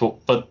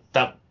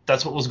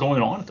what was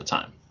going on at the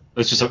time.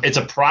 It's just it's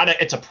a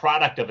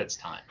product of its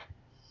time.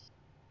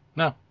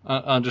 No,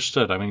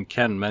 understood. I mean,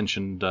 Ken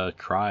mentioned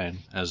Crying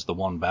as the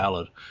one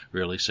ballad,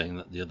 really saying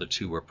that the other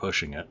 2 were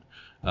pushing it.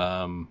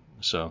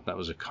 So that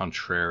was a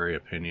contrary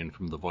opinion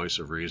from the voice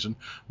of reason.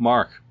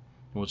 Mark,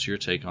 what's your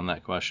take on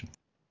that question?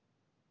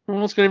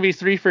 Well, it's going to be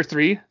 3 for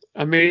 3.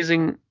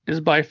 Amazing is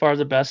by far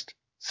the best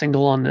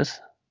single on this,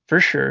 for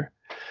sure.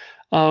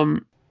 So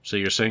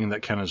you're saying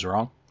that Ken is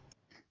wrong?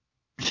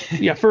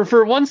 Yeah,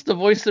 for once, the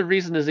voice of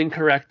reason is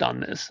incorrect on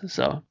this.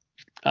 So,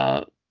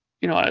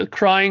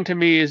 Crying to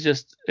me is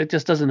just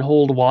doesn't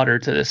hold water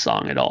to this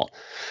song at all.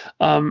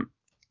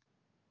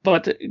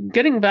 But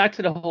getting back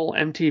to the whole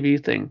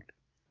MTV thing,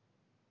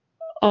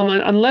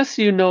 unless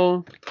you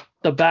know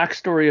the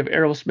backstory of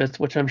Aerosmith,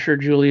 which I'm sure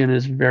Julian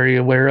is very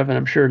aware of, and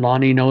I'm sure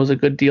Lonnie knows a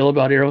good deal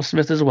about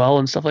Aerosmith as well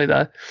and stuff like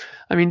that.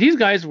 I mean, these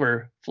guys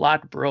were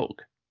flat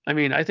broke. I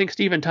mean, I think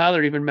Steven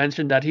Tyler even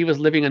mentioned that he was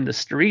living in the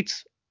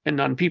streets and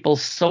on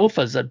people's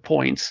sofas at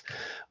points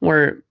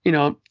where,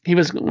 he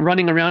was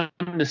running around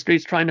in the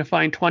streets trying to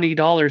find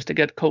 $20 to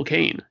get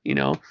cocaine,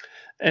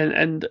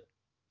 and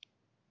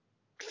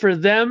for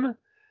them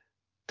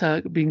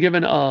to be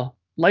given a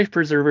life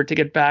preserver to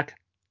get back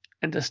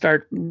and to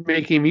start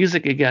making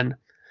music again,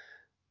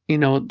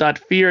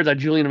 that fear that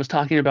Julian was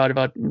talking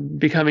about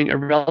becoming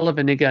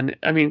irrelevant again.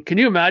 I mean, can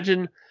you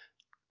imagine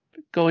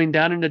going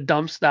down in the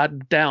dumps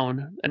that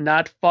down and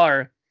that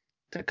far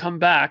to come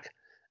back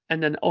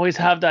and then always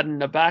have that in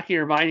the back of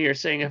your mind here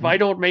saying, if I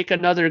don't make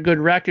another good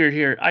record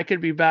here, I could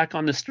be back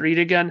on the street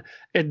again.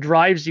 It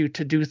drives you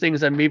to do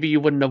things that maybe you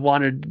wouldn't have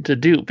wanted to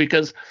do.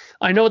 Because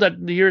I know that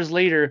years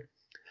later,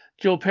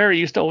 Joe Perry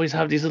used to always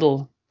have these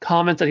little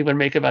comments that he would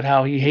make about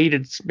how he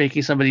hated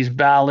making some of these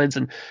ballads,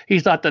 and he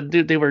thought that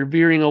they were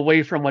veering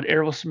away from what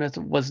Aerosmith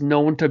was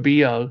known to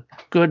be, a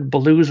good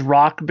blues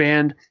rock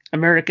band,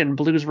 American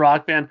blues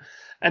rock band,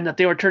 and that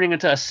they were turning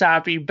into a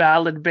sappy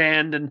ballad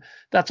band, and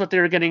that's what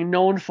they were getting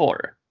known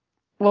for.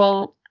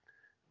 Well,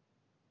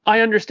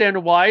 I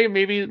understand why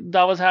maybe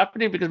that was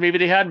happening, because maybe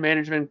they had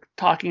management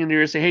talking in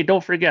their ear saying, hey,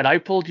 don't forget, I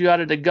pulled you out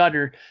of the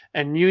gutter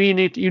and you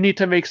need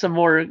to make some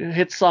more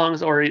hit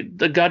songs or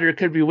the gutter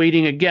could be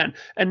waiting again.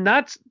 And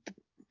that's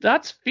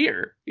that's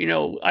fear.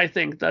 I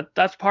think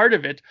that's part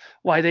of it,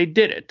 why they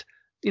did it.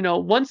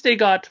 Once they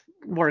got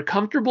more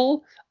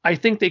comfortable, I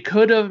think they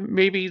could have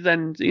maybe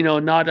then,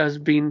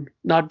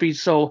 not be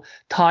so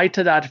tied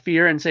to that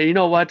fear and say, you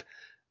know what,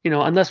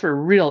 unless we're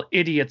real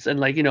idiots and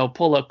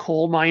pull a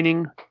coal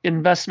mining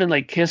investment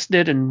like Kiss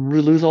did and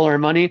lose all our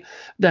money,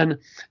 then,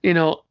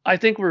 I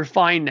think we're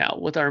fine now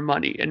with our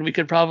money and we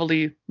could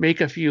probably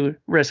make a few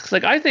risks.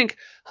 Like I think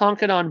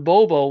honking on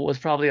Bobo was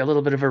probably a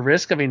little bit of a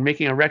risk. I mean,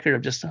 making a record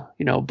of just,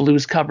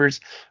 blues covers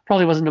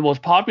probably wasn't the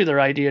most popular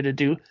idea to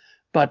do,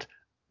 but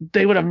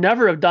they would have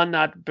never have done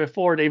that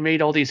before they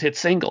made all these hit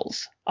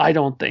singles, I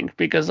don't think,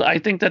 because I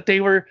think that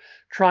they were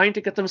trying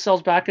to get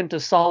themselves back into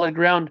solid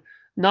ground,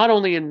 not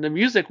only in the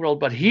music world,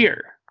 but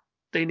here.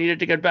 They needed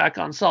to get back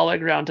on solid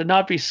ground to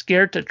not be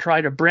scared to try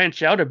to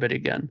branch out a bit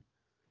again.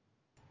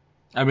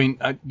 I mean,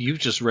 you've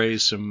just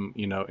raised some,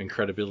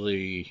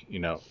 incredibly,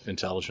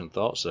 intelligent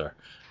thoughts there.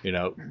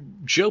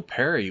 Joe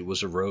Perry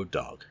was a road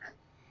dog.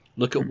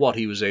 Look at what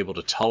he was able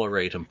to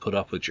tolerate and put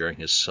up with during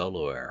his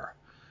solo era.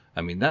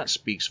 I mean, that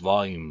speaks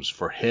volumes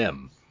for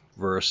him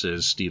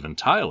versus Steven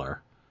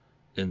Tyler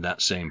in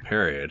that same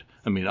period.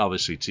 I mean,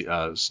 obviously,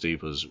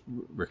 Steve was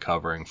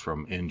recovering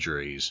from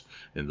injuries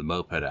in the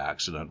moped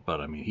accident,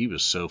 but I mean, he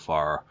was so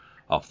far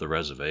off the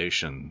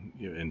reservation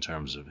in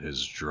terms of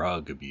his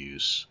drug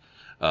abuse.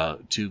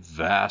 Two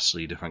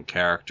vastly different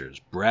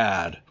characters.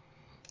 Brad,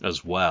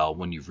 as well,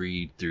 when you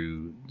read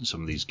through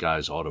some of these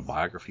guys'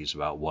 autobiographies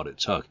about what it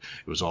took,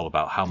 it was all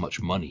about how much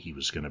money he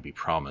was going to be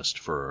promised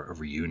for a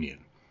reunion.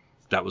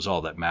 That was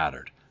all that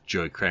mattered.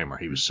 Joey Kramer,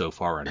 he was so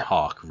far in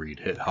Hawk, Reed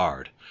hit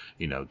hard,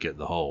 get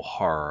the whole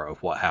horror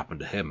of what happened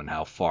to him and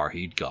how far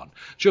he'd gone.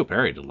 Joe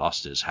Perry had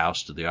lost his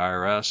house to the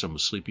IRS and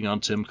was sleeping on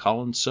Tim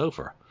Collins'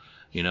 sofa,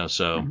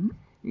 so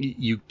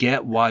you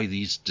get why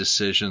these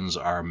decisions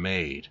are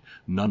made.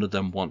 None of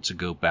them want to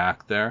go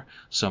back there.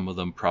 Some of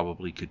them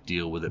probably could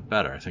deal with it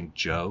better. I think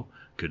Joe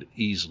could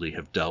easily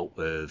have dealt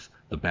with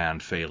the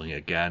band failing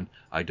again.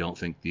 I don't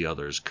think the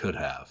others could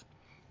have,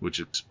 which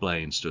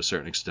explains to a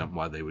certain extent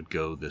why they would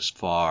go this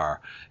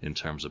far in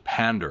terms of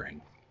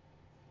pandering.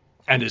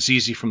 And it's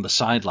easy from the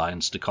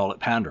sidelines to call it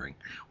pandering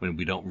when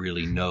we don't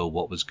really know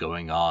what was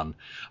going on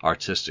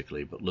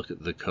artistically. But look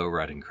at the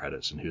co-writing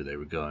credits and who they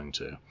were going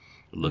to.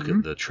 Look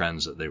at the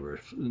trends that they were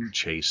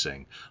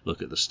chasing.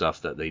 Look at the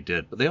stuff that they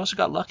did. But they also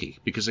got lucky,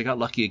 because they got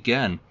lucky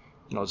again.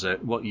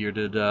 What year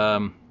did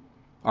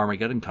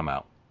Armageddon come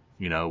out?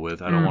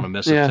 With I Don't Want to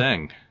Miss a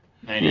Thing.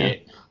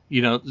 98.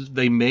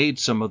 They made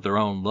some of their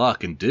own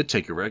luck and did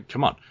take a risk.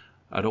 Come on,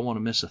 I Don't Want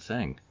to Miss a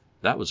Thing.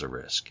 That was a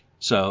risk.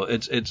 So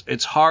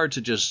it's hard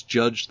to just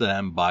judge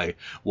them by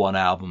one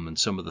album and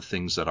some of the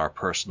things that our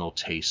personal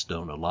tastes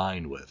don't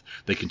align with.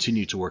 They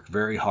continue to work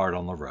very hard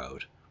on the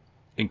road.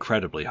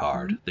 Incredibly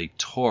hard. They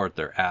tore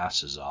their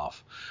asses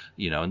off,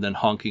 and then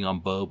honking on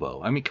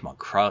Bobo. I mean, come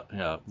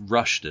on,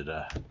 Rush did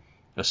a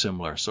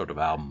similar sort of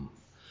album.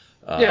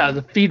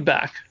 The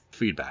Feedback.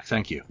 Feedback,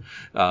 thank you.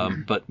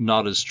 But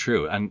not as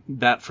true. And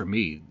that, for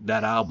me,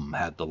 that album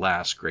had the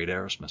last great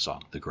Aerosmith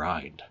song, The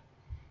Grind,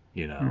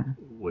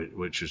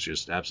 which is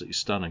just absolutely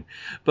stunning.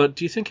 But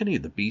do you think any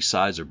of the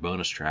B-sides or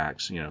bonus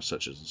tracks,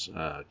 such as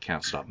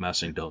Can't Stop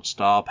Messing, Don't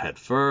Stop, Head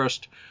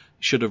First,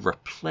 should have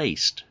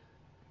replaced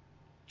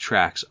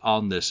tracks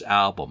on this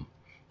album?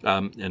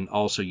 And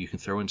also you can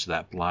throw into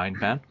that Blind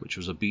Man, which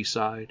was a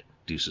B-side,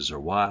 Deuces Are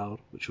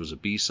Wild, which was a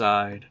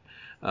B-side.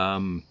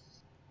 And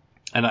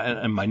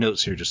my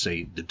notes here just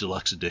say the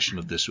deluxe edition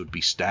of this would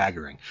be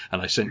staggering.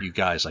 And I sent you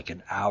guys like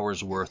an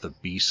hour's worth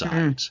of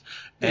B-sides.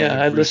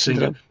 I listened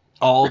to them.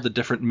 All the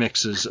different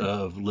mixes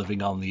of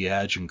Living on the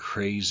Edge and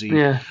Crazy.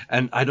 Yeah.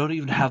 And I don't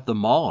even have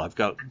them all. I've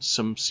got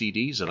some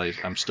CDs that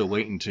I'm still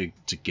waiting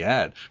to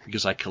get,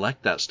 because I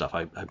collect that stuff.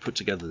 I put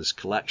together this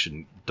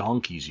collection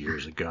donkeys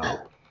years ago.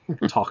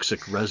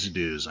 Toxic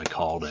Residues, I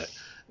called it.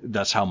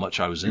 That's how much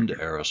I was into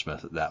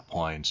Aerosmith at that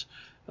point.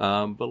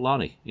 But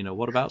Lonnie,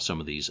 what about some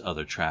of these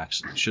other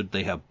tracks? Should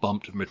they have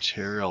bumped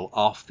material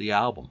off the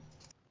album?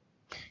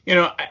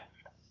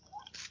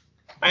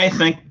 I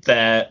think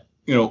that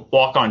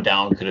Walk On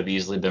Down could have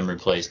easily been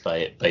replaced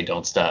by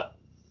Don't Stop,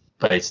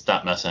 by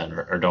Stop Messin'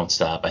 or Don't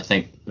Stop. I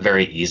think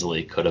very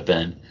easily could have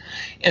been.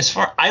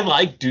 I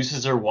like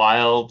Deuces Are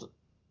Wild,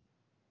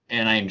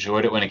 and I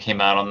enjoyed it when it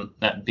came out on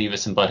that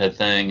Beavis and Butthead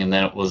thing, and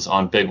then it was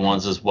on Big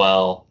Ones as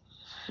well.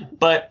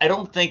 But I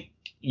don't think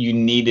you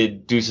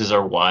needed Deuces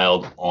Are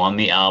Wild on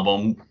the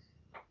album.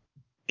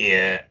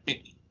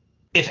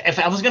 If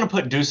I was going to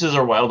put Deuces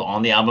Are Wild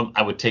on the album,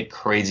 I would take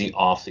Crazy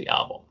off the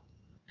album.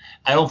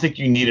 I don't think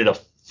you needed a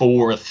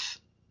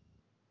fourth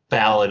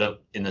ballad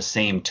in the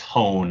same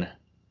tone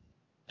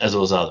as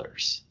those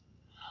others.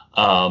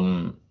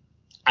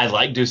 I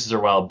like Deuces Are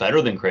Wild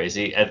better than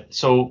Crazy.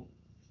 So,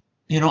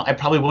 I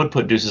probably would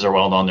put Deuces Are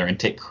Wild on there and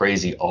take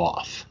Crazy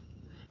off.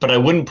 But I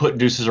wouldn't put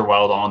Deuces Are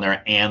Wild on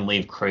there and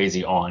leave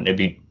Crazy on.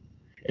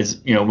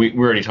 We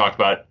already talked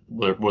about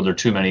were there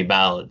too many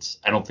ballads.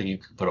 I don't think you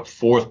could put a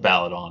fourth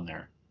ballad on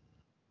there,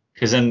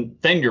 because then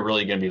you're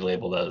really going to be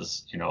labeled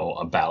as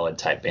a ballad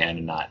type band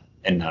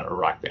and not a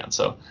rock band.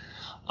 So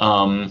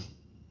So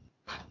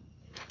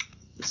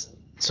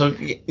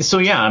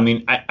yeah, I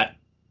mean,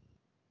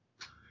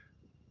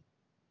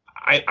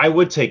 I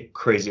would take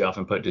Crazy off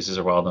and put Deuces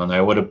Are Wild on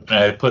there.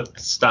 I'd put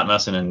Stop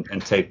Messin'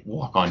 and take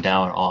Walk On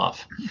Down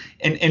off.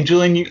 And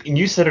Julian,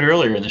 you said it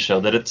earlier in the show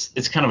that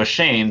it's kind of a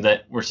shame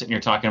that we're sitting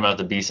here talking about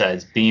the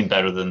B-sides being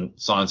better than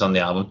songs on the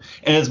album.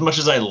 And as much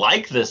as I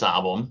like this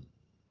album,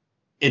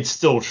 it's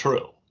still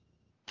true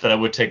that I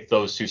would take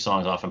those two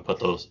songs off and put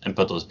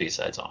those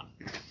B-sides on.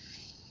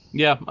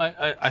 Yeah,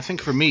 I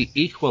think for me,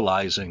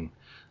 equalizing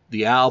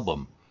the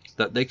album,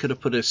 that they could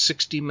have put a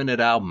 60-minute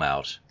album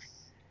out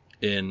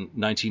in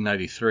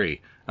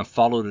 1993 and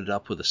followed it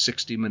up with a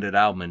 60-minute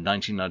album in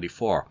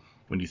 1994.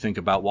 When you think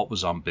about what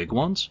was on big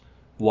ones,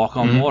 Walk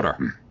on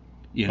Water.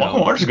 Walk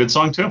on Water's a good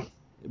song too.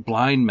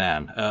 Blind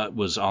Man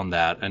was on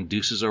that, and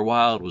Deuces Are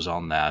Wild was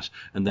on that,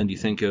 and then you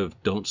think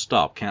of Don't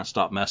Stop, Can't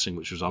Stop Messing,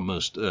 which was on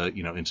most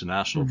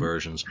international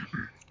versions.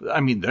 I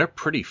mean, they're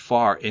pretty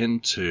far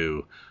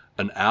into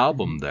an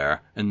album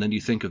there, and then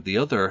you think of the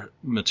other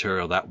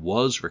material that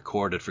was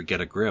recorded for Get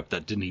a Grip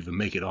that didn't even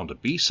make it onto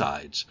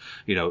B-sides.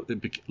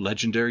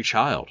 Legendary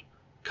Child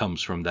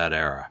comes from that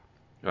era.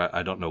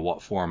 I don't know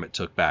what form it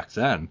took back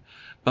then,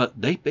 but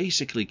they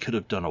basically could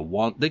have done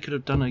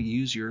a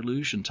Use Your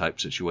Illusion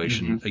type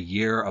situation a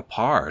year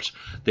apart.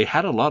 They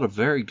had a lot of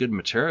very good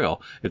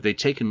material. If they'd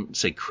taken,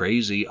 say,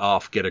 Crazy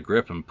off Get a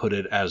Grip and put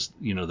it as,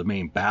 the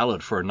main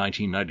ballad for a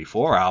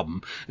 1994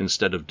 album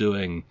instead of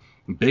doing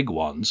big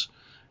ones,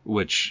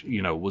 which,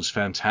 was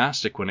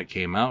fantastic when it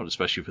came out,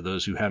 especially for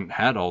those who hadn't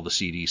had all the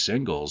CD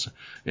singles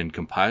in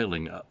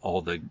compiling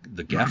all the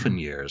Geffen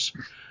years.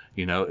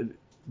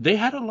 They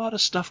had a lot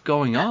of stuff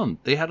going on.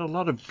 They had a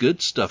lot of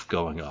good stuff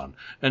going on.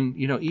 And,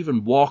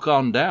 even Walk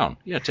On Down.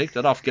 Yeah, take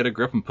that off Get a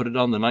Grip and put it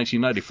on the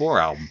 1994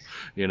 album.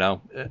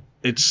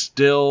 It's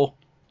still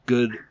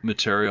good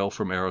material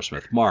from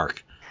Aerosmith.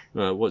 Mark,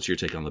 what's your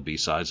take on the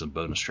B-sides and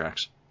bonus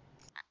tracks?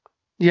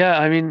 Yeah,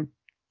 I mean,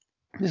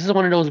 this is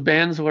one of those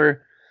bands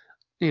where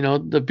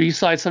the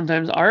B-sides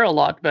sometimes are a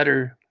lot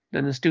better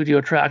than the studio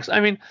tracks.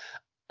 I mean,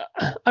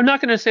 I'm not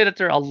going to say that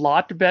they're a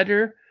lot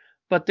better,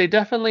 but they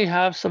definitely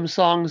have some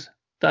songs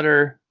that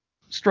are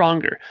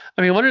stronger.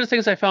 I mean, one of the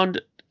things I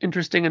found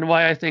interesting and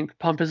why I think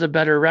Pump is a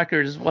better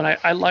record is when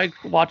I like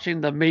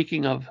watching the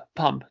making of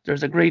Pump.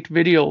 There's a great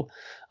video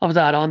of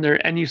that on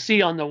there, and you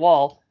see on the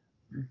wall,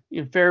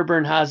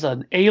 Fairbairn has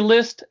an A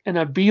list and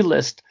a B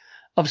list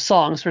of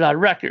songs for that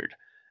record.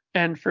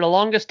 And for the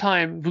longest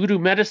time, Voodoo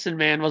Medicine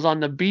Man was on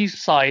the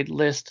B-side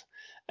list,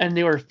 and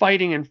they were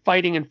fighting and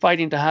fighting and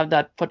fighting to have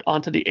that put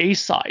onto the A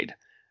side,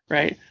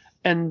 right?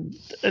 And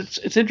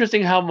it's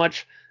interesting how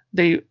much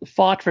they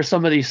fought for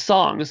some of these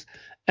songs.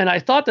 And I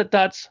thought that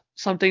that's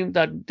something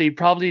that they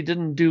probably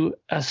didn't do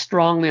as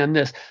strongly on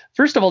this.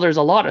 First of all, there's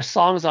a lot of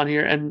songs on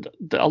here, and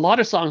a lot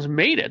of songs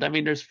made it. I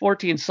mean, there's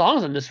 14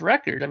 songs on this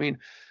record. I mean,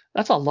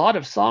 that's a lot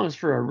of songs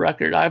for a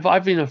record.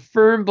 I've been a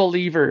firm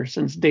believer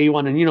since day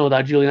one, and you know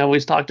that, Julian. I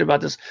always talked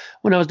about this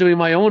when I was doing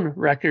my own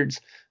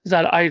records, is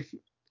that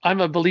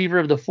I'm a believer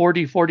of the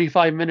 40,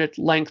 45-minute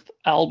length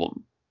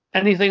album.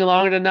 Anything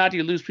longer than that,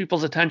 you lose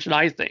people's attention,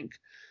 I think.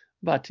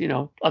 But,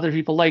 other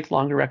people like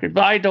longer records,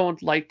 but I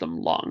don't like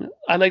them long.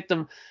 I like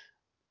them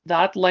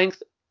that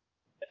length,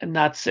 and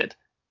that's it,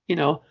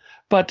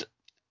 But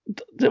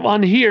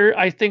on here,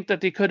 I think that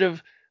they could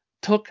have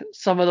took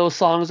some of those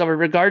songs that were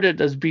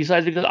regarded as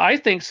B-sides, because I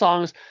think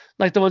songs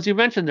like the ones you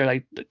mentioned there,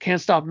 like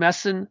Can't Stop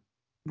Messin',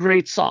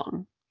 great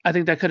song. I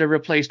think that could have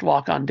replaced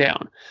Walk On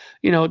Down.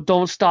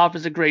 Don't Stop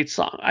is a great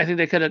song. I think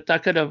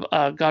that could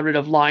have got rid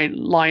of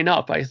Line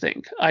Up. I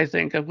think I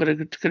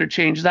could have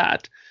changed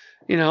that.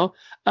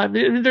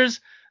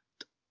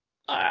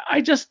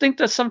 I just think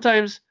that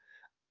sometimes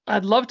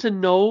I'd love to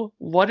know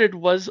what it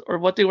was or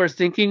what they were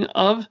thinking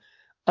of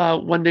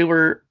when they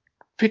were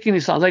picking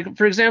these songs. Like,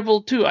 for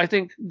example, too, I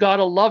think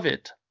Gotta Love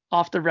It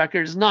off the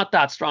record is not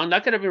that strong.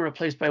 That could have been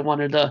replaced by one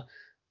of the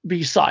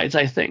B-sides,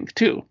 I think,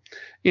 too.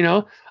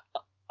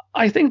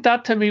 I think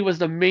that to me was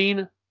the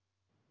main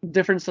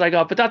difference that I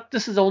got. But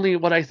this is only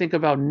what I think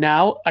about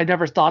now. I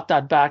never thought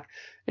that back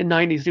in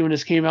 93 when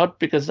this came out,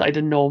 because I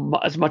didn't know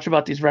as much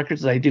about these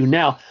records as I do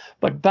now.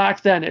 But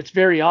back then, it's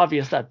very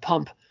obvious that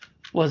Pump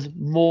was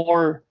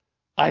more,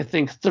 I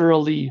think,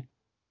 thoroughly,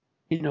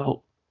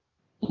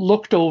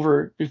 looked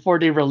over before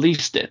they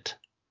released it.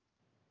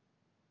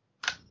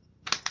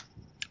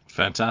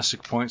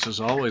 Fantastic points as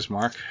always,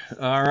 Mark.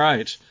 All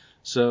right,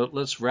 so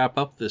let's wrap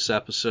up this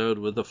episode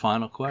with the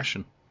final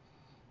question.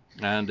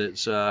 And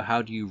it's,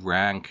 how do you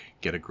rank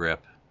Get a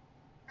Grip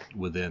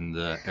within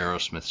the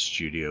Aerosmith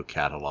studio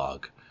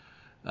catalog?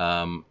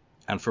 And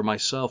for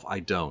myself, I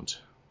don't.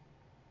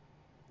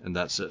 And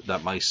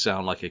that might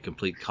sound like a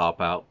complete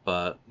cop-out,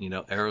 but,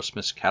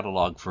 Aerosmith's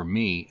catalog for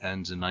me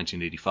ends in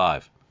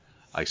 1985.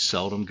 I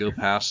seldom go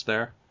past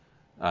there.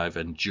 I've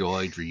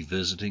enjoyed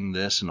revisiting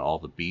this and all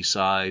the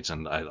B-sides,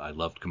 and I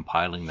loved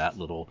compiling that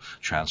little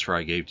transfer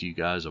I gave to you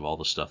guys of all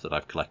the stuff that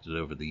I've collected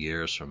over the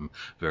years from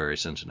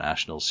various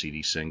international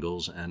CD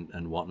singles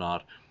and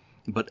whatnot.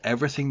 But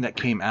everything that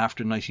came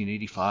after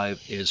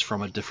 1985 is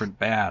from a different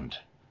band.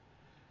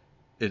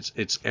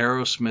 it's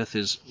Aerosmith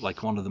is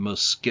like one of the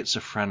most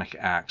schizophrenic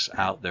acts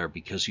out there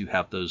because you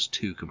have those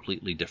two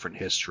completely different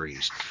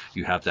histories.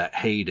 You have that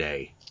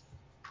heyday,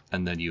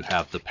 and then you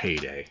have the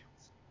payday.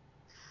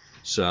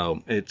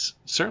 So it's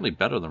certainly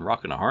better than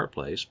Rockin' a Hard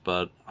Place,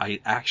 but I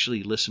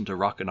actually listen to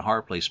Rockin' a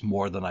Hard Place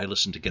more than I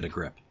listen to Get a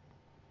Grip.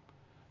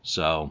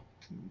 So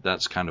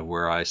that's kind of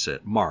where I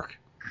sit. Mark,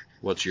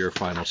 what's your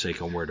final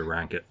take on where to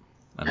rank it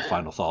and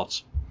final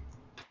thoughts?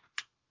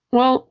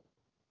 Well,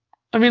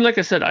 I mean, like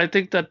I said, I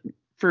think that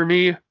for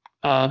me,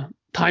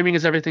 timing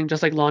is everything.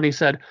 Just like Lonnie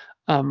said,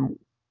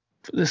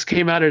 this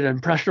came out at an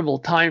impressionable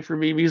time for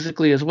me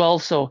musically as well.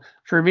 So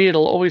for me,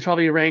 it'll always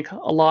probably rank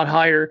a lot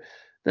higher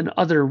than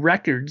other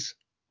records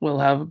will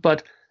have.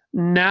 But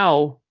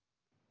now,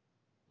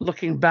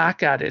 looking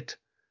back at it,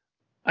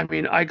 I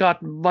mean, I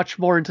got much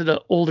more into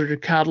the older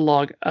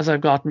catalog as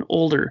I've gotten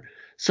older.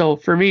 So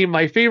for me,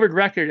 my favorite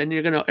record, and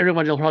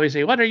everyone will probably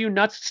say, "What, are you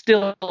nuts?"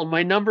 Still,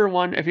 my number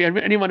one. If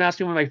anyone asks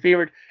me what my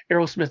favorite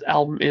Aerosmith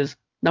album is,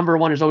 number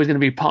one is always going to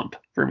be Pump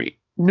for me,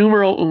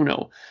 numero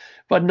uno.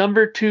 But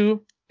number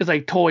two is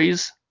like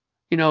Toys.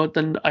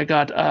 Then I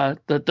got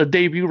the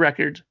debut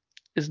record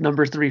is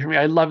number three for me.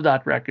 I love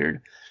that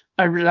record.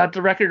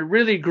 The record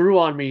really grew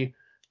on me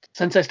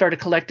since I started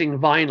collecting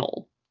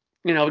vinyl.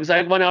 Because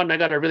I went out and I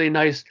got a really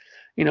nice,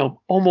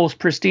 almost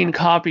pristine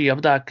copy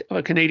of that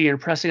Canadian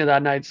pressing of that,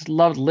 and I just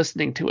loved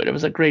listening to it. It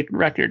was a great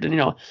record.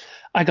 And,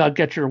 I got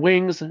Get Your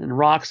Wings and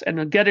Rocks,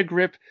 and Get a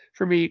Grip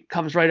for me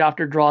comes right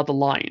after Draw the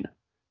Line,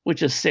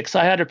 which is 6.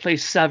 I had to play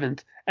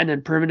 7th, and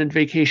then Permanent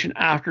Vacation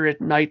after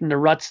it, Night in the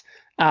Ruts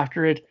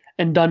after it,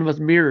 and Done with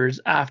Mirrors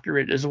after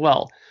it as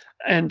well.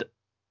 And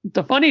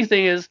the funny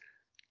thing is,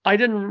 I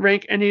didn't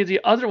rank any of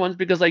the other ones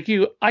because, like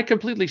you, I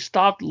completely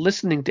stopped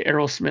listening to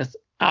Aerosmith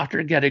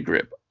after Get a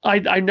Grip.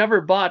 I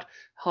never bought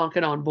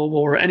Honkin' on Bobo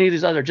or any of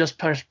these other Just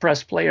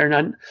Press Play,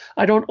 and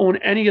I don't own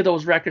any of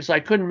those records, so I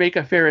couldn't make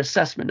a fair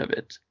assessment of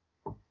it.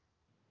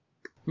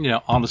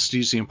 Honesty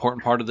is the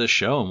important part of this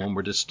show, and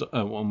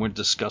when we're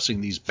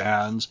discussing these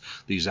bands,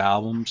 these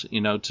albums,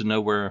 to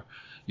know where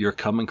you're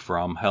coming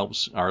from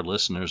helps our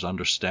listeners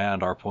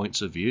understand our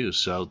points of view.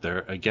 So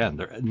there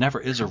never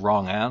is a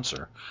wrong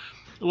answer.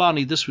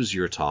 Lonnie, this was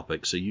your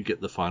topic, so you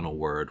get the final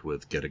word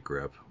with Get a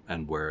Grip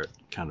and where it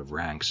kind of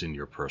ranks in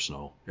your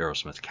personal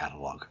Aerosmith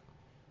catalog.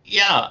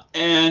 Yeah,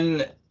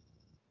 and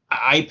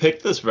I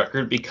picked this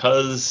record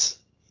because,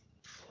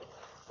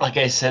 like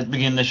I said at the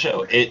beginning of the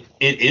show, it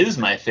is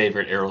my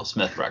favorite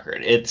Aerosmith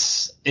record.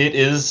 It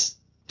is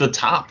the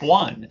top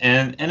one.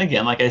 And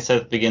again, like I said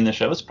at the beginning of the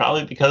show, it's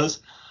probably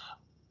because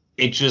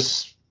it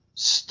just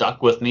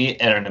stuck with me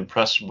at an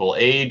impressionable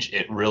age.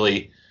 It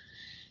really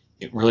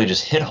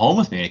just hit home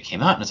with me when it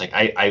came out, and it's like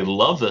I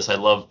love this. I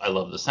love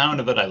the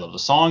sound of it. I love the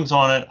songs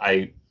on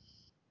it.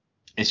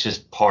 It's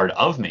just part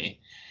of me,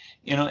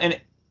 and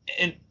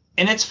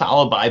it's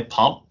followed by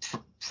Pump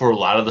for a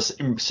lot of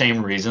the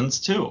same reasons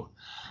too.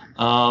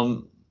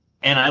 And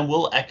I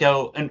will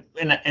echo and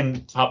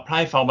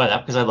probably followed by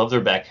that because I love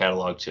their back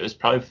catalog too. It's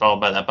probably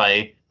followed by that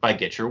by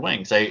Get Your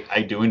Wings.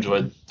 I do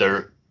enjoy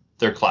their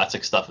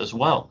classic stuff as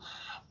well.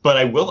 But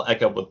I will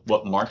echo with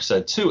what Mark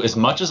said too. As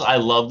much as I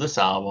love this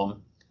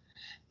album,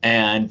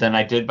 and then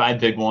I did buy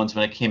Big Ones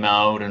when it came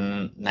out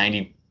in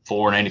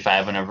 94,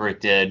 95, whenever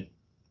it did.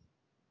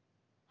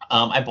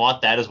 I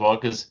bought that as well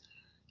because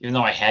even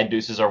though I had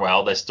Deuces Are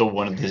Wild, I still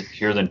wanted to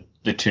hear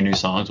the two new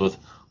songs with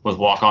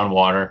Walk on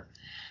Water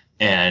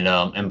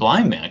and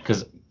Blind Man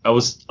because I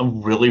was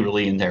really,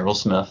 really into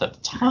Aerosmith at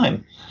the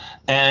time.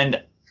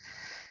 And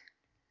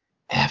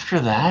after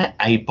that,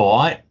 I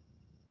bought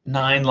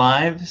Nine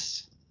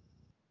Lives.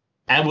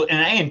 And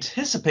I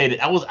anticipated.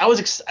 I was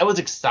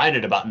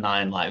excited about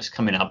Nine Lives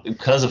coming out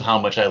because of how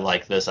much I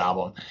like this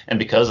album and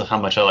because of how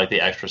much I like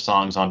the extra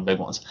songs on Big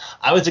Ones.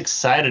 I was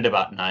excited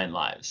about Nine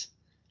Lives,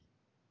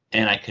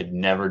 and I could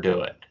never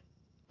do it.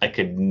 I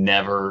could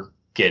never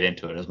get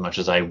into it as much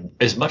as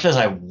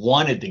I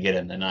wanted to get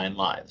into Nine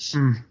Lives.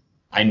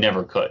 I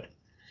never could.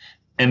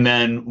 And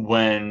then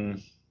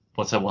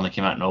what's that one that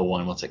came out in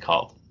 01? What's it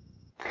called?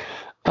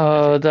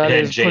 That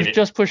is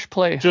Just Push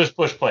Play. Just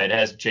Push Play. It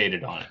has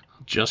Jaded on it.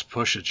 Just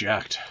push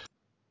eject.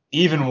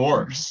 Even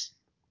worse.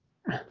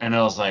 And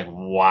I was like,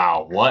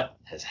 wow, what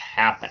has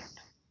happened?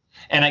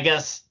 And I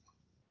guess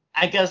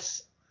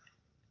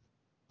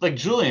like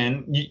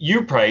Julian,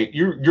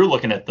 you're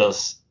looking at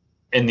this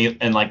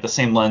in like the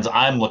same lens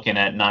I'm looking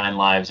at Nine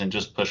Lives and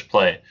Just Push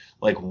Play.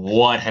 Like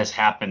what has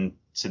happened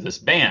to this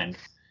band?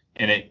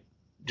 And it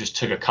just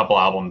took a couple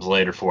albums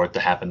later for it to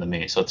happen to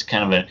me. So it's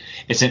kind of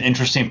it's an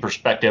interesting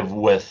perspective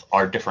with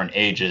our different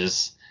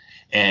ages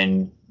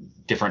and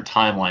different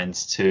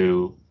timelines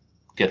to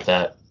get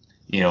that,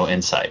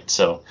 insight.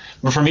 So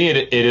but for me,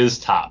 it is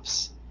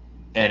tops,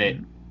 and it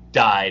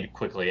died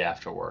quickly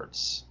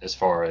afterwards as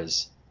far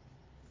as,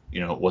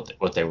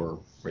 what they were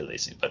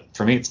releasing. But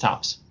for me, it's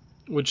tops.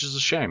 Which is a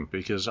shame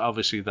because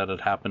obviously that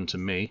had happened to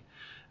me.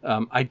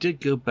 I did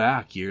go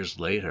back years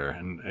later,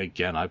 and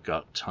again, I've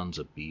got tons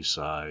of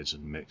B-sides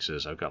and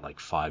mixes. I've got like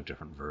 5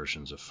 different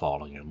versions of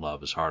Falling in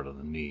Love is Harder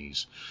Than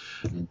Knees,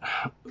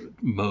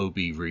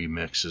 Moby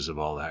remixes of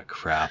all that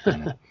crap,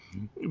 and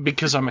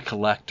because I'm a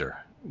collector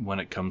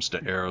when it comes to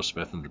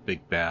Aerosmith and the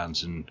big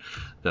bands and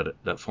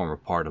that form a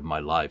part of my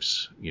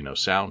life's,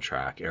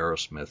 soundtrack,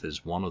 Aerosmith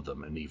is one of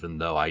them. And even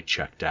though I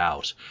checked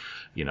out,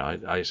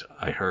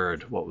 I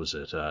heard, what was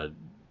it,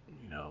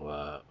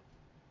 what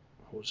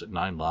was it,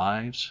 Nine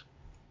Lives?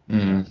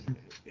 Mm-hmm.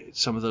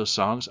 Some of those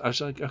songs, I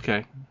was like,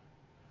 okay,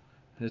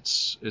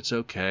 it's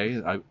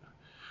okay. I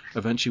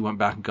eventually went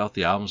back and got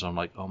the albums. I'm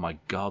like, oh my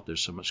god,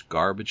 there's so much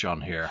garbage on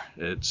here.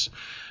 It's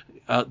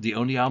the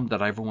only album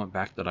that I ever went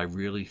back that I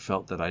really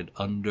felt that I'd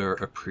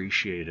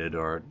underappreciated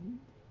or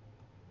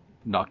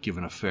not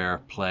given a fair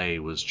play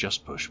was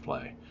Just Push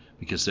Play,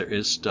 because there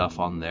is stuff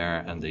on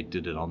there, and they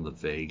did it on the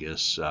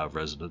Vegas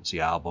residency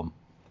album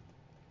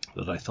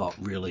that I thought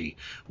really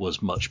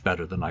was much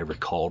better than I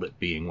recalled it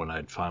being when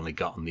I'd finally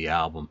gotten the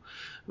album.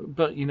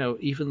 But,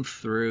 even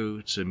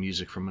through to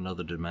Music from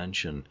Another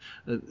Dimension,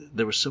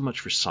 there was so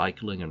much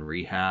recycling and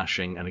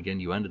rehashing, and again,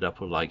 you ended up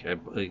with, I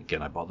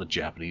bought the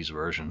Japanese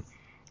version.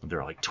 There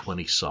are like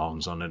 20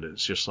 songs on it.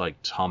 It's just like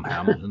Tom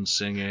Hamilton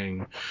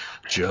singing,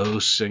 Joe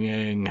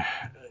singing.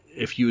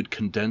 If you would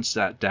condense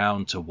that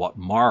down to what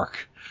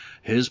Mark,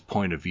 his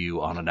point of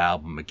view on an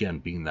album, again,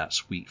 being that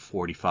sweet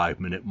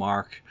 45-minute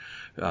mark,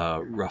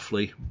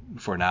 roughly,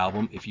 for an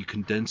album, if you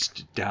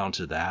condensed it down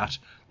to that,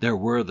 there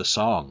were the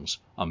songs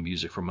on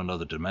Music from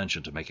Another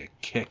Dimension to make a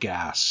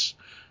kick-ass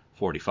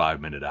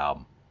 45-minute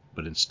album.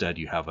 But instead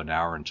you have an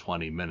hour and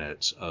 20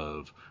 minutes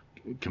of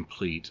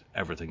complete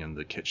everything in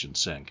the kitchen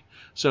sink.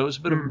 So it's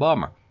a bit of a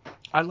bummer.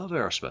 I love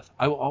Aerosmith.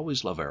 I will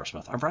always love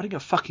Aerosmith. I'm writing a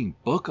fucking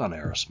book on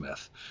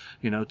Aerosmith.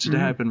 Today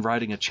I've been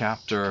writing a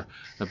chapter.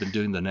 I've been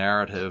doing the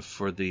narrative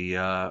for the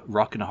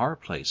Rock and a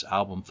Hard Place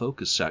album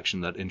focus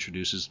section that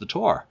introduces the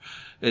tour.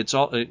 It's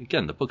all,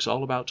 again, the book's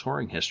all about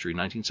touring history,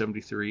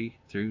 1973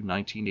 through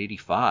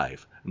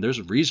 1985. And there's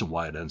a reason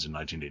why it ends in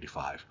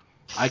 1985.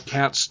 I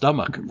can't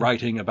stomach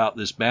writing about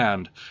this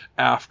band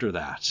after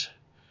that.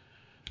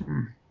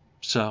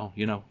 So,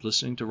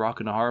 listening to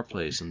Rock and a Hard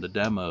Place and the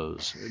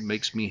demos, it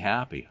makes me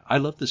happy. I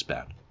love this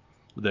band.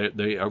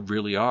 They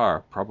really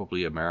are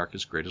probably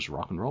America's greatest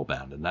rock and roll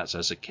band, and that's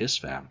as a Kiss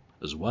fan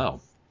as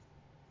well.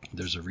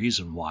 There's a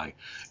reason why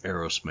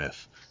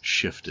Aerosmith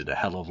shifted a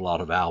hell of a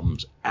lot of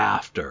albums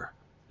after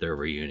their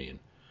reunion,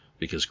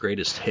 because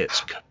Greatest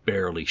Hits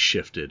barely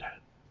shifted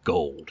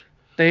gold.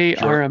 They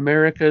are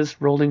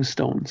America's Rolling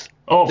Stones.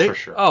 Oh, for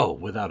sure. Oh,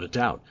 without a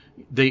doubt.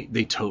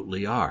 They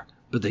totally are.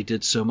 But they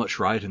did so much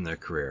right in their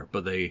career.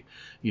 But they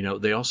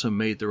also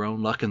made their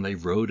own luck, and they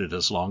rode it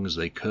as long as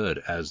they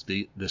could, as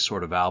this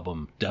sort of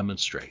album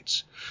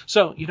demonstrates.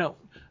 So,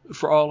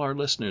 for all our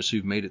listeners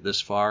who've made it this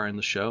far in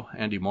the show,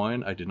 Andy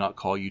Moyen, I did not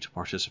call you to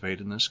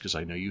participate in this because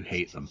I know you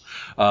hate them.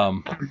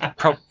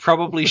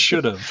 Probably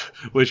should have,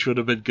 which would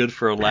have been good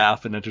for a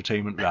laugh and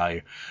entertainment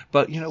value.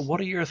 But,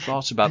 what are your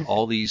thoughts about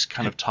all these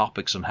kind of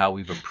topics on how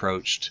we've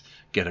approached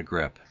Get a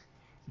Grip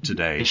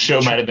today? The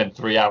show might have been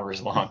 3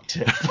 hours long,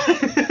 too.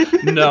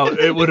 No,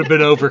 it would have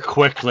been over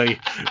quickly.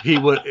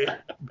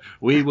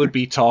 We would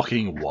be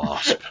talking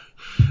Wasp,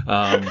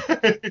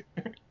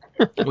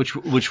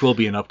 which will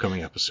be an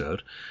upcoming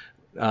episode.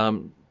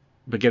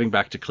 But getting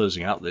back to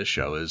closing out this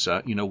show is,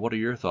 what are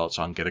your thoughts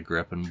on Get a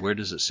Grip, and where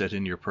does it sit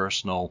in your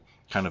personal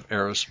kind of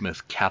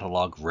Aerosmith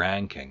catalog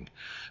ranking?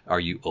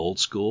 Are you old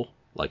school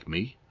like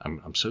me?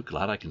 I'm so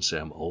glad I can say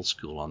I'm old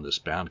school on this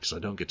band, because I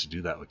don't get to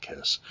do that with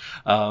Kiss.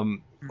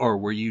 Or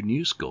were you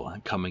new school,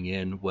 coming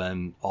in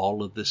when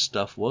all of this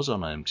stuff was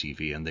on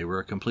MTV and they were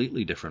a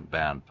completely different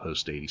band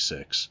post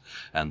 86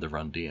 and the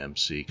Run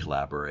DMC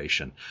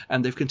collaboration?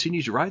 And they've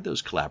continued to ride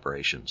those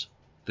collaborations.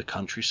 The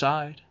country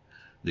side,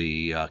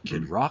 the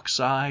Kid Rock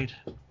side.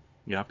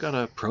 I've got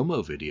a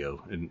promo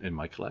video in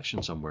my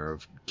collection somewhere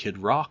of Kid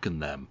Rock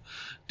and them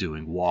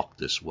doing Walk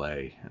This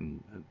Way.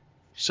 And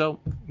so,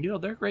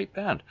 they're a great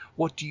band.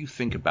 What do you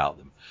think about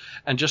them?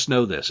 And just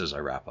know this as I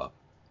wrap up.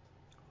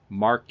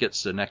 Mark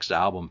gets the next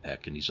album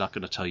pick, and he's not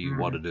going to tell you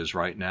what it is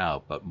right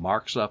now, but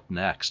Mark's up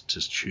next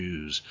to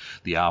choose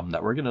the album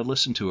that we're going to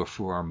listen to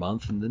for a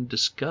month and then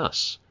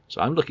discuss.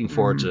 So I'm looking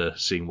forward to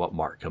seeing what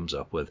Mark comes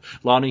up with.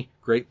 Lonnie,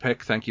 great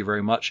pick. Thank you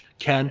very much.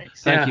 Ken,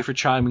 thank you for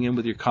chiming in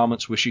with your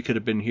comments. Wish you could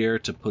have been here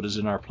to put us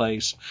in our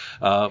place.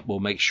 We'll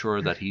make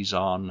sure that he's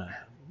on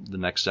the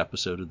next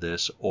episode of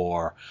this,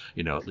 or,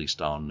 at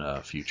least on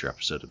a future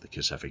episode of the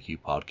Kiss FAQ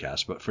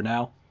podcast. But for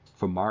now,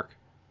 from Mark,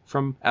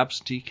 from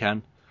Absentee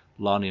Ken,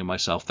 Lonnie, and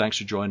myself, thanks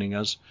for joining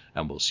us,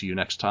 and we'll see you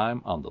next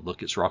time on the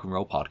Look It's Rock and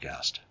Roll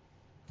podcast.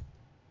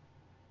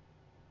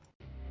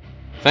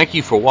 Thank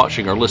you for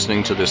watching or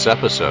listening to this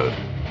episode.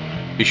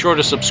 Be sure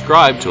to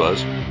subscribe to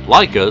us,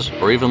 like us,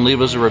 or even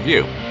leave us a review.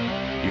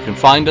 You can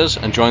find us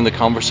and join the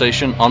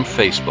conversation on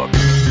Facebook.